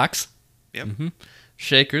sandpaper blocks. Yep. Mm-hmm.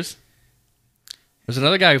 Shakers. There's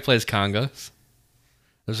another guy who plays congas.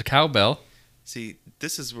 There's a cowbell. See,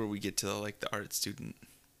 this is where we get to like the art student.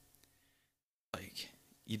 Like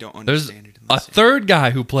you don't There's understand it. a third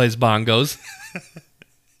guy who plays bongos.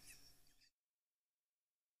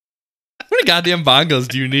 How many goddamn bongos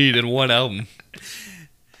do you need in one album?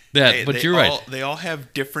 Yeah, but you're right. They all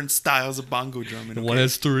have different styles of bongo drumming. Okay? One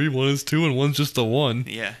has 3, one has 2, and one's just the one.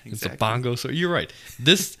 Yeah, exactly. It's a bongo. So you're right.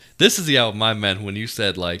 This is the album I meant when you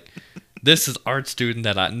said like, this is art student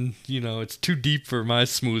that it's too deep for my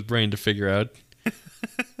smooth brain to figure out.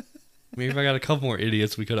 Maybe if I got a couple more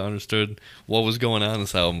idiots, we could have understood what was going on in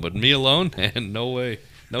this album. But me alone, and no way,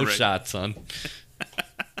 no shot, son.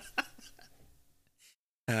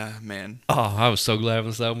 Man. Oh, I was so glad when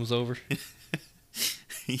this album was over.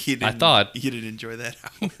 I thought you didn't enjoy that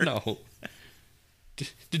hour. No.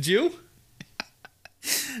 Did you?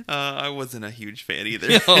 I wasn't a huge fan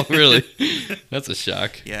either. Oh, really? That's a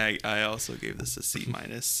shock. Yeah, I also gave this a C-.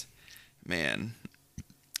 Man,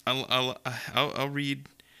 I'll read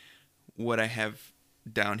what I have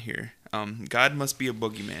down here. God Must Be a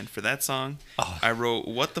Boogeyman. For that song, I wrote,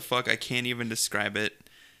 what the fuck? I can't even describe it.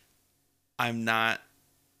 I'm not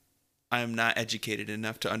educated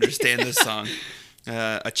enough to understand this song.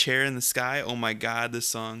 A Chair in the Sky. Oh my God, this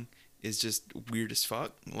song is just weird as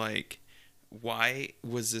fuck. Like, why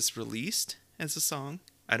was this released as a song?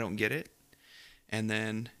 I don't get it. And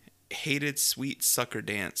then Hated Sweet Sucker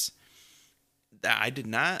Dance. I did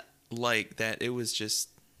not like that. It was just,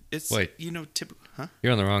 Wait. typical. Huh?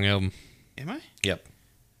 You're on the wrong album. Am I? Yep.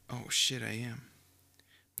 Oh shit, I am.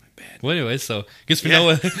 My bad. Well, anyway, so guess we know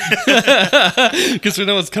what. Guess we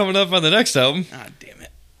know what's coming up on the next album. Ah, damn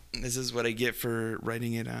it! This is what I get for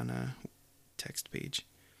writing it on a text page.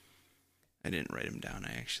 I didn't write them down.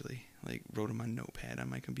 I actually wrote them on Notepad on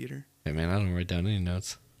my computer. Hey man, I don't write down any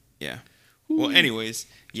notes. Yeah. Ooh. Well, anyways,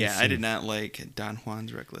 yeah, I did not like Don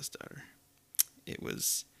Juan's Reckless Daughter. It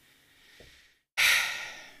was.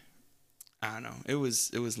 I don't know. It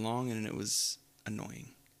was long and it was annoying.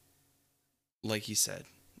 Like you said,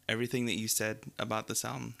 everything that you said about this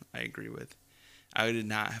album, I agree with. I did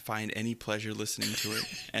not find any pleasure listening to it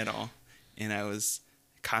at all. And I was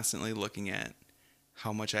constantly looking at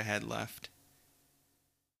how much I had left.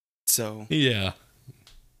 So, yeah.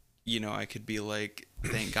 I could be like,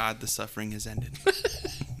 thank God the suffering has ended.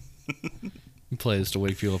 Play this to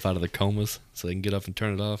wake people up out of the comas so they can get up and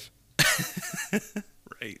turn it off.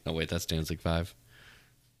 Right. Oh, wait, that's Danzig 5.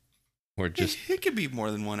 Or just... It could be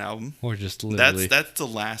more than one album. Or just literally... That's the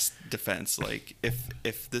last defense. Like,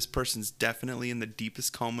 if this person's definitely in the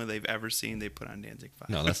deepest coma they've ever seen, they put on Danzig 5.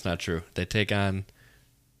 No, that's not true. They take on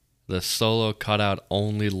the solo cutout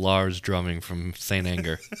only Lars drumming from Saint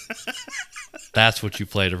Anger. That's what you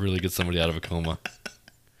play to really get somebody out of a coma.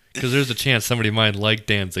 Because there's a chance somebody might like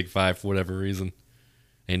Danzig 5 for whatever reason.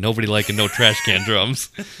 Ain't nobody liking no trash can drums.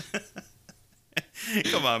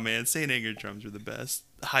 Come on, man. St. Anger drums were the best.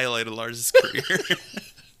 Highlight of Lars's career.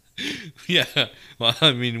 Yeah. Well,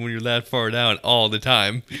 I mean, when you're that far down all the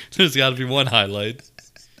time, there's got to be one highlight.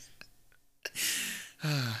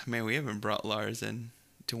 Man, we haven't brought Lars in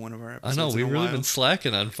to one of our I episodes. know, we've in a really while. been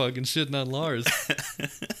slacking on fucking shitting on Lars.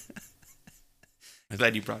 I'm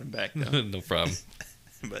glad you brought him back, though. No problem.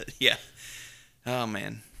 But yeah. Oh,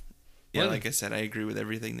 man. Yeah, Well, like I said, I agree with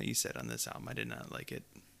everything that you said on this album. I did not like it.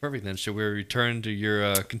 perfect then. Should we return to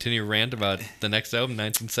your continued rant about the next album,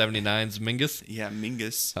 1979's Mingus? Yeah,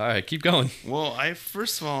 Mingus. All right, keep going. Well,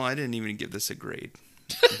 first of all, I didn't even give this a grade.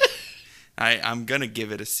 I'm gonna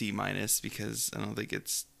give it a C minus because I don't think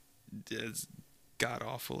it's as god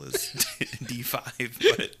awful as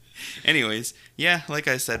D5. But anyways, yeah, like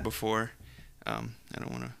I said before, I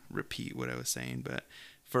don't want to repeat what I was saying, but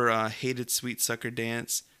for Hated Sweet Sucker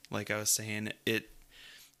Dance, like I was saying, it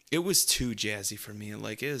was too jazzy for me.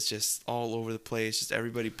 Like, it was just all over the place, just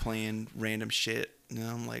everybody playing random shit. And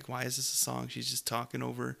I'm like, why is this a song? She's just talking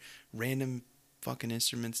over random fucking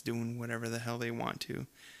instruments doing whatever the hell they want to.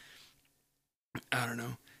 I don't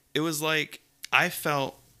know. It was like, I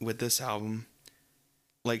felt with this album,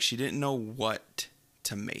 like she didn't know what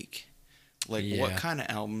to make. Like, what kind of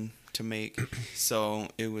album to make. So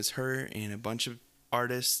it was her and a bunch of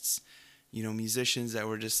artists, musicians that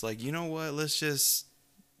were just like, you know what, let's just,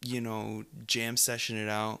 jam session it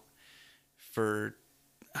out for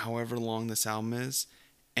however long this album is,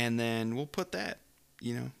 and then we'll put that,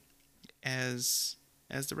 as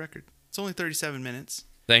the record. It's only 37 minutes.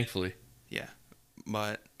 Thankfully. Yeah.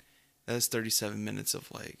 But that's 37 minutes of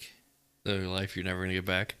like The life you're never going to get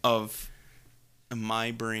back. Of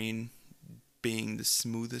my brain being the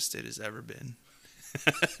smoothest it has ever been.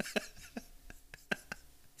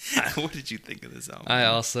 What did you think of this album? I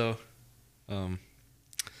also, I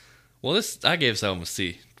gave this album a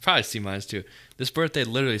C, probably C minus too. This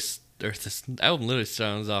album literally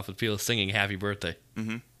starts off with people singing "Happy Birthday."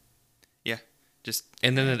 Mm-hmm. Yeah,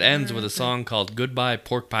 and then it ends with a song called "Goodbye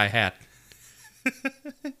Pork Pie Hat."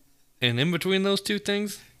 And in between those two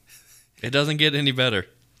things, it doesn't get any better.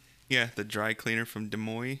 Yeah, the dry cleaner from Des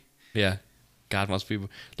Moines. Yeah, God must be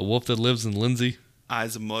the wolf that lives in Lindsay.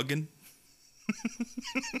 Eyes a muggin'.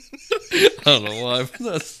 I don't know why.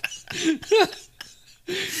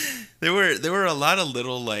 There were a lot of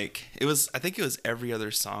little I think it was every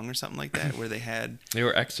other song or something like that where they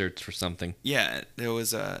were excerpts for something. Yeah, there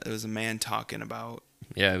was a man talking about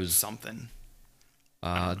it was something.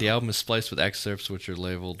 The album is spliced with excerpts which are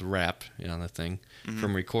labeled rap on the thing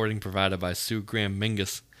from recording provided by Sue Graham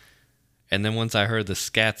Mingus. And then once I heard the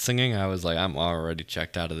scat singing, I was like, I'm already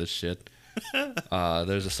checked out of this shit.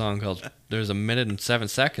 There's a minute and 7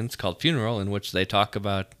 seconds called Funeral, in which they talk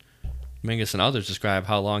about Mingus and others describe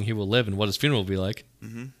how long he will live and what his funeral will be like.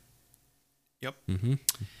 Mm-hmm. Yep. Mm-hmm.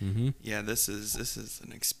 Mm-hmm. Yeah, this is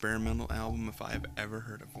an experimental album if I've ever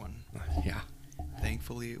heard of one. Yeah.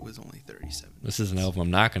 Thankfully, it was only 37 minutes. This is an album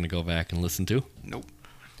I'm not going to go back and listen to. Nope.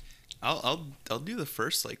 I'll do the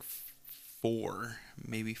first 4,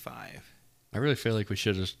 maybe 5. I really feel like we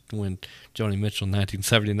should have went Joni Mitchell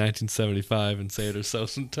 1970, 1975 and say it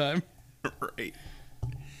ourselves sometime. Right.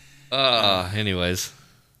 Anyways.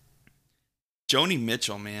 Joni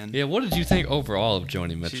Mitchell, man. Yeah, what did you think overall of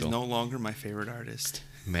Joni Mitchell? She's no longer my favorite artist.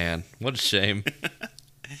 Man, what a shame.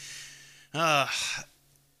 I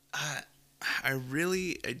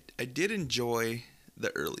did enjoy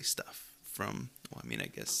the early stuff from, I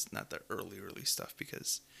guess not the early stuff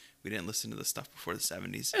because we didn't listen to the stuff before the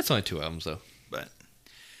 70s. It's only 2 albums though. But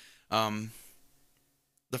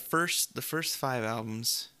the first 5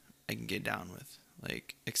 albums I can get down with,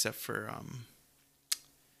 except for I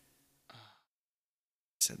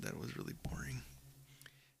said that was really boring. I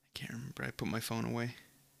can't remember. I put my phone away.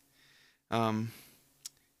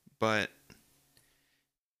 But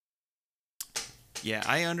yeah,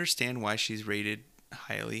 I understand why she's rated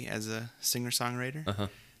highly as a singer-songwriter.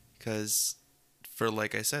 Because for,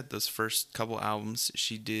 like I said, those first couple albums,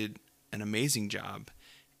 she did an amazing job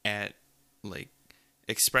at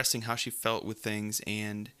expressing how she felt with things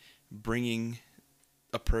and bringing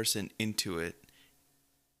a person into it,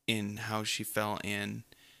 in how she felt and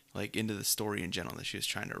into the story in general that she was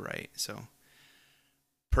trying to write. So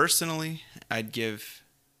personally, I'd give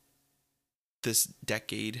this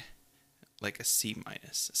decade a C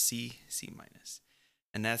minus, C minus.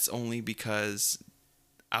 And that's only because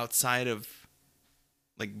outside of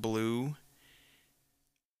Blue,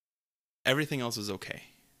 everything else was okay,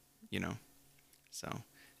 So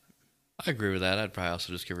I agree with that. I'd probably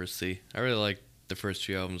also just give her a C. I really like the first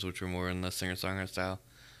few albums, which were more in the singer-songwriter style.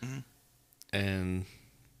 Mm-hmm.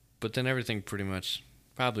 But then everything pretty much,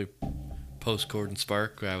 probably post-Chord and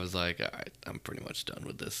Spark, where I was like, all right, I'm pretty much done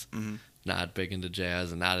with this. Mm-hmm. Not big into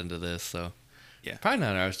jazz and not into this, so Yeah. probably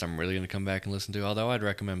not an artist I'm really going to come back and listen to, although I'd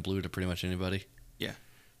recommend Blue to pretty much anybody. Yeah.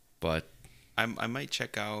 But I might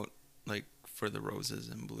check out, like, For the Roses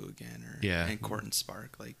and Blue again, or and Court and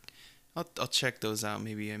Spark. Like, I'll check those out.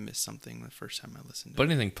 Maybe I missed something the first time I listened to But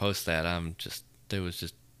it. anything post that, it was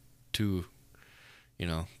just too,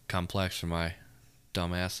 complex for my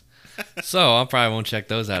dumbass. So I probably won't check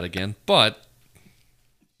those out again. But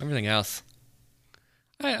everything else,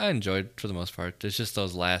 I enjoyed for the most part. It's just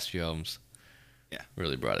those last few albums,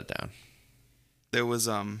 really brought it down. There was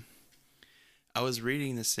I was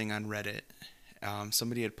reading this thing on Reddit.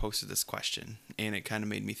 Somebody had posted this question, and it kind of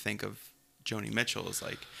made me think of Joni Mitchell. It's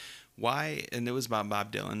like, why? And it was about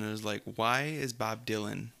Bob Dylan. It was like, why is Bob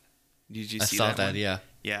Dylan? Did you see that? I saw that. Yeah.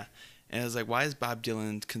 Yeah. And I was like, why is Bob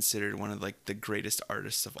Dylan considered one of like the greatest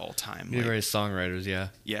artists of all time? The greatest songwriters, yeah.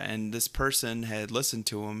 Yeah, and this person had listened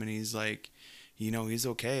to him, and he's like, he's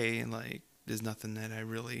okay, and like, there's nothing that I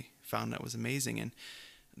really found that was amazing. And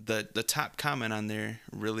the top comment on there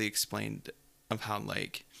really explained of how,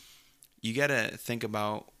 like, you gotta think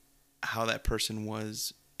about how that person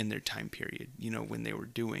was in their time period, when they were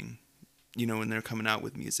doing, when they're coming out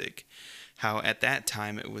with music, how at that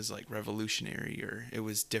time it was like revolutionary, or it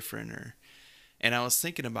was different, and I was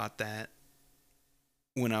thinking about that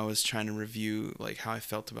when I was trying to review like how I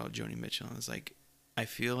felt about Joni Mitchell. I was like, I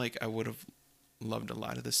feel like I would have loved a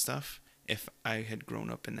lot of this stuff if I had grown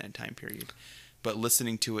up in that time period. But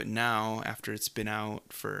listening to it now, after it's been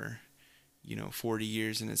out for 40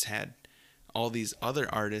 years, and it's had all these other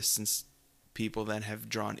artists and people that have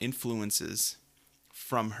drawn influences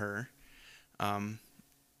from her,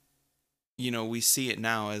 we see it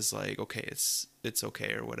now as like, okay, it's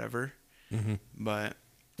okay or whatever. Mm-hmm. But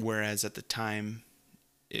whereas at the time,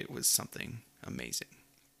 it was something amazing.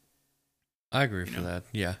 I agree with that.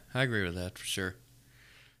 Yeah, I agree with that for sure.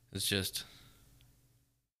 It's just,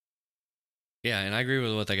 yeah, and I agree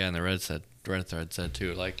with what that guy in the Reddit thread said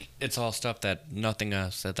too. Like, it's all stuff that nothing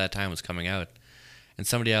else at that time was coming out. And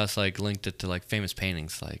somebody else like linked it to like famous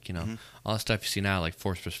paintings, like, Mm-hmm. all the stuff you see now, like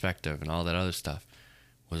Forced Perspective and all that other stuff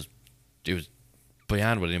was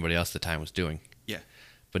beyond what anybody else at the time was doing. Yeah.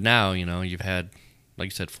 But now, you've had, like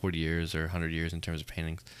you said, 40 years or 100 years in terms of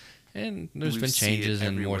paintings. And there's been changes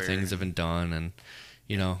and more things have been done. And,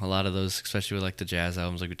 a lot of those, especially with like the jazz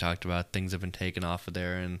albums, like we talked about, things have been taken off of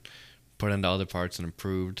there and put into other parts and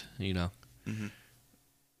improved, Mm-hmm.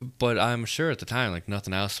 But I'm sure at the time, like,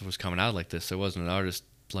 nothing else was coming out like this. There wasn't an artist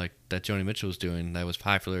like that Joni Mitchell was doing that was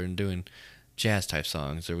popular and doing jazz type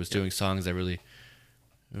songs. Or was doing songs that really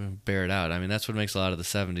bear it out. I mean, that's what makes a lot of the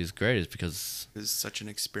 70s great, is because it was such an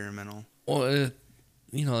experimental. Well,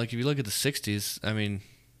 like if you look at the 60s, I mean,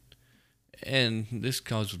 and this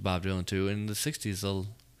goes with Bob Dylan too, in the 60s,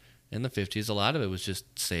 in the 50s, a lot of it was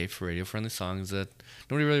just safe, radio-friendly songs that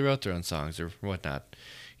nobody really wrote their own songs or whatnot.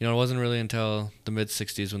 It wasn't really until the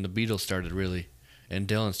mid-60s when the Beatles started really, and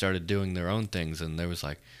Dylan started doing their own things, and there was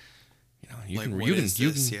like, you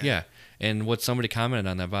can. Yeah. And what somebody commented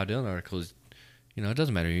on that Bob Dylan article is, it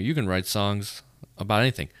doesn't matter. You can write songs about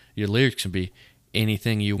anything. Your lyrics can be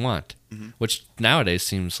anything you want, mm-hmm. which nowadays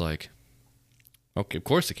seems like, okay, of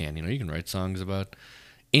course it can. You can write songs about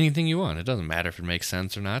anything you want. It doesn't matter if it makes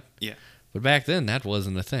sense or not. Yeah. But back then, that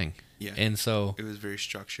wasn't a thing. Yeah. And so it was very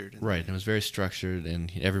structured. Right. It was very structured,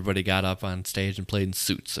 and everybody got up on stage and played in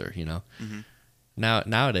suits, or Mm-hmm.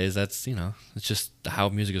 Nowadays, that's it's just how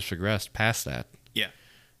music has progressed past that. Yeah.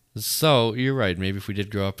 So you're right. Maybe if we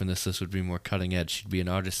did grow up in this would be more cutting edge. She'd be an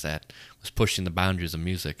artist that was pushing the boundaries of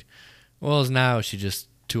music. Well, as now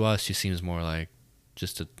to us, she seems more like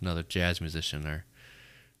just another jazz musician or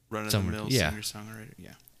run-of-the-mill singer-songwriter.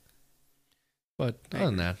 Yeah. But other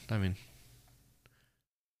than that, I mean,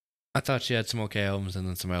 I thought she had some okay albums and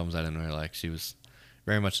then some albums I didn't really like. She was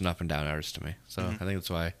very much an up and down artist to me. So I think that's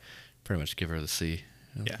why I pretty much give her the C.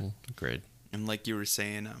 Yeah. Grade. And like you were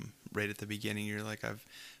saying, right at the beginning, you're like, I've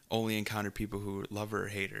only encountered people who love her or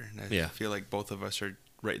hate her. And I feel like both of us are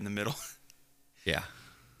right in the middle. Yeah.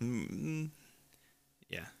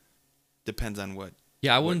 Yeah. Depends on what.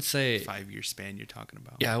 Yeah, I wouldn't say 5-year span you're talking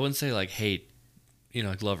about. Yeah, I wouldn't say like hate,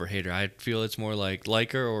 like love or hate her. I feel it's more like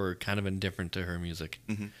her or kind of indifferent to her music.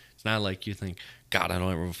 Mm-hmm. It's not like you think, God, I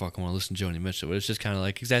don't ever fucking want to listen to Joni Mitchell. But it's just kind of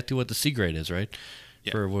like exactly what the C grade is, right?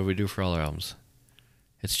 Yeah. For what we do for all our albums.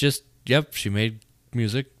 It's just, yep, she made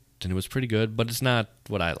music and it was pretty good, but it's not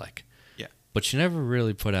what I like. Yeah. But she never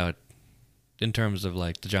really put out, in terms of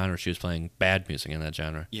like the genre she was playing, bad music in that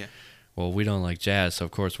genre. Yeah. well, we don't like jazz, so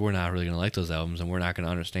of course we're not really going to like those albums, and we're not going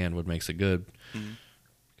to understand what makes it good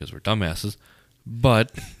because we're dumbasses.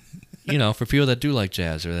 But, for people that do like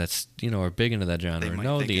jazz or that's, are big into that genre,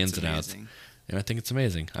 know the ins and outs. And I think it's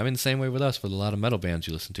amazing. I mean, the same way with us, with a lot of metal bands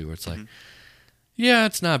you listen to, where it's like, yeah,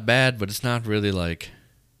 it's not bad, but it's not really like,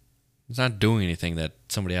 it's not doing anything that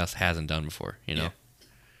somebody else hasn't done before, Yeah.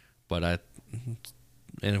 But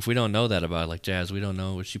and if we don't know that about like jazz, we don't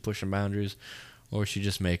know, is she pushing boundaries or is she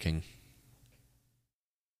just making,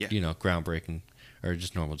 groundbreaking or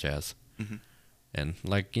just normal jazz? And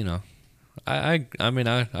like, I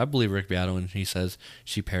believe Rick Beato when he says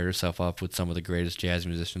she paired herself up with some of the greatest jazz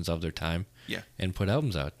musicians of their time and put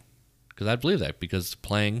albums out. Because I believe that, because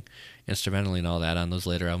playing instrumentally and all that on those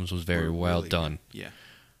later albums was very well done. Good. Yeah.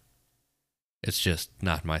 It's just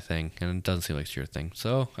not my thing, and it doesn't seem like it's your thing.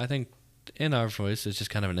 So I think in our voice, it's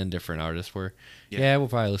just kind of an indifferent artist where, we'll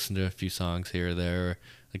probably listen to a few songs here or there.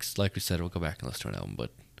 Like we said, we'll go back and listen to an album.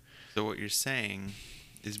 But so what you're saying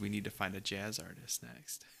is we need to find a jazz artist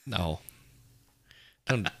next. No.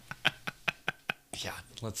 Don't. Yeah,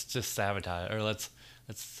 let's just sabotage, or let's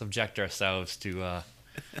subject ourselves to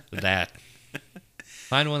that.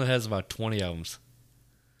 Find one that has about 20 albums.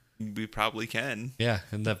 We probably can. Yeah,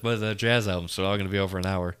 and the jazz albums, so they're all going to be over an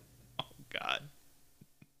hour. Oh, God.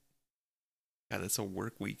 God, that's a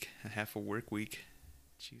work week. A half a work week.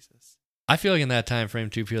 Jesus. I feel like in that time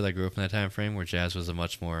frame, too, people that grew up in that time frame where jazz was a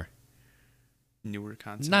much more... newer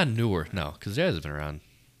concept? Not newer, no, because jazz has been around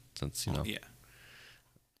since, Yeah.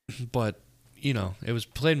 But, it was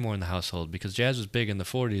played more in the household because jazz was big in the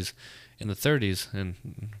 40s, in the 30s, and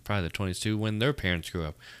probably the 20s, too, when their parents grew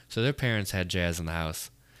up. So their parents had jazz in the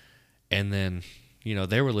house. And then,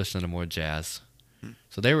 they were listening to more jazz.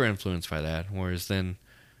 So they were influenced by that. Whereas then,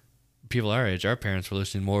 people our age, our parents were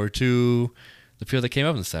listening more to the people that came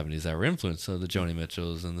up in the 70s that were influenced. So the Joni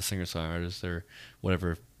Mitchells and the singer-songwriters or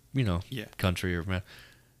whatever, country or metal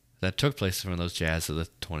that took place from those jazz of the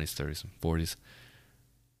 20s, 30s, and 40s.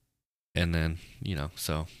 And then,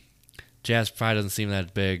 so jazz probably doesn't seem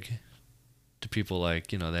that big to people like,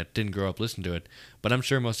 that didn't grow up listening to it. But I'm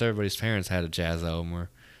sure most everybody's parents had a jazz album or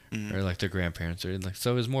like their grandparents, or like,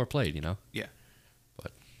 so it was more played, Yeah.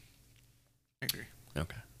 But I agree.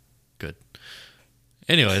 Okay, good.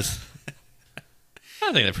 Anyways,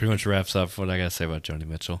 I think that pretty much wraps up what I gotta say about Joni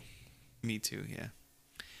Mitchell. Me too. Yeah.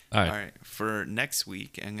 All right. For next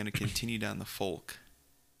week, I'm gonna continue down the folk.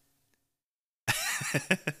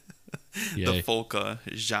 The folk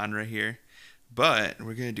genre here, but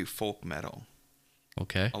we're gonna do folk metal.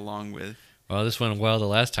 Okay. Along with. Well, this went well the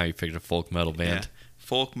last time you picked a folk metal band. Yeah.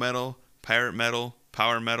 Folk metal, pirate metal,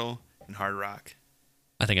 power metal, and hard rock.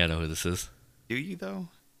 I think I know who this is. Do you, though?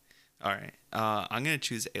 All right. I'm going to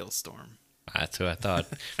choose Ailstorm. That's who I thought.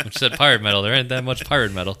 When you said pirate metal, there ain't that much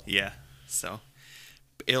pirate metal. Yeah. So,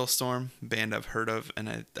 Ailstorm, band I've heard of,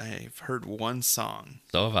 and I've heard one song.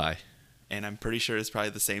 So have I. And I'm pretty sure it's probably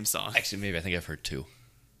the same song. Actually, maybe I think I've heard two.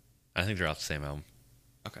 I think they're off the same album.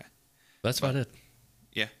 Okay. That's about it.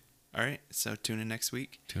 Yeah. All right. So, tune in next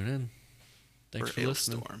week. Tune in. Thanks for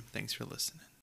listening. Thanks for listening.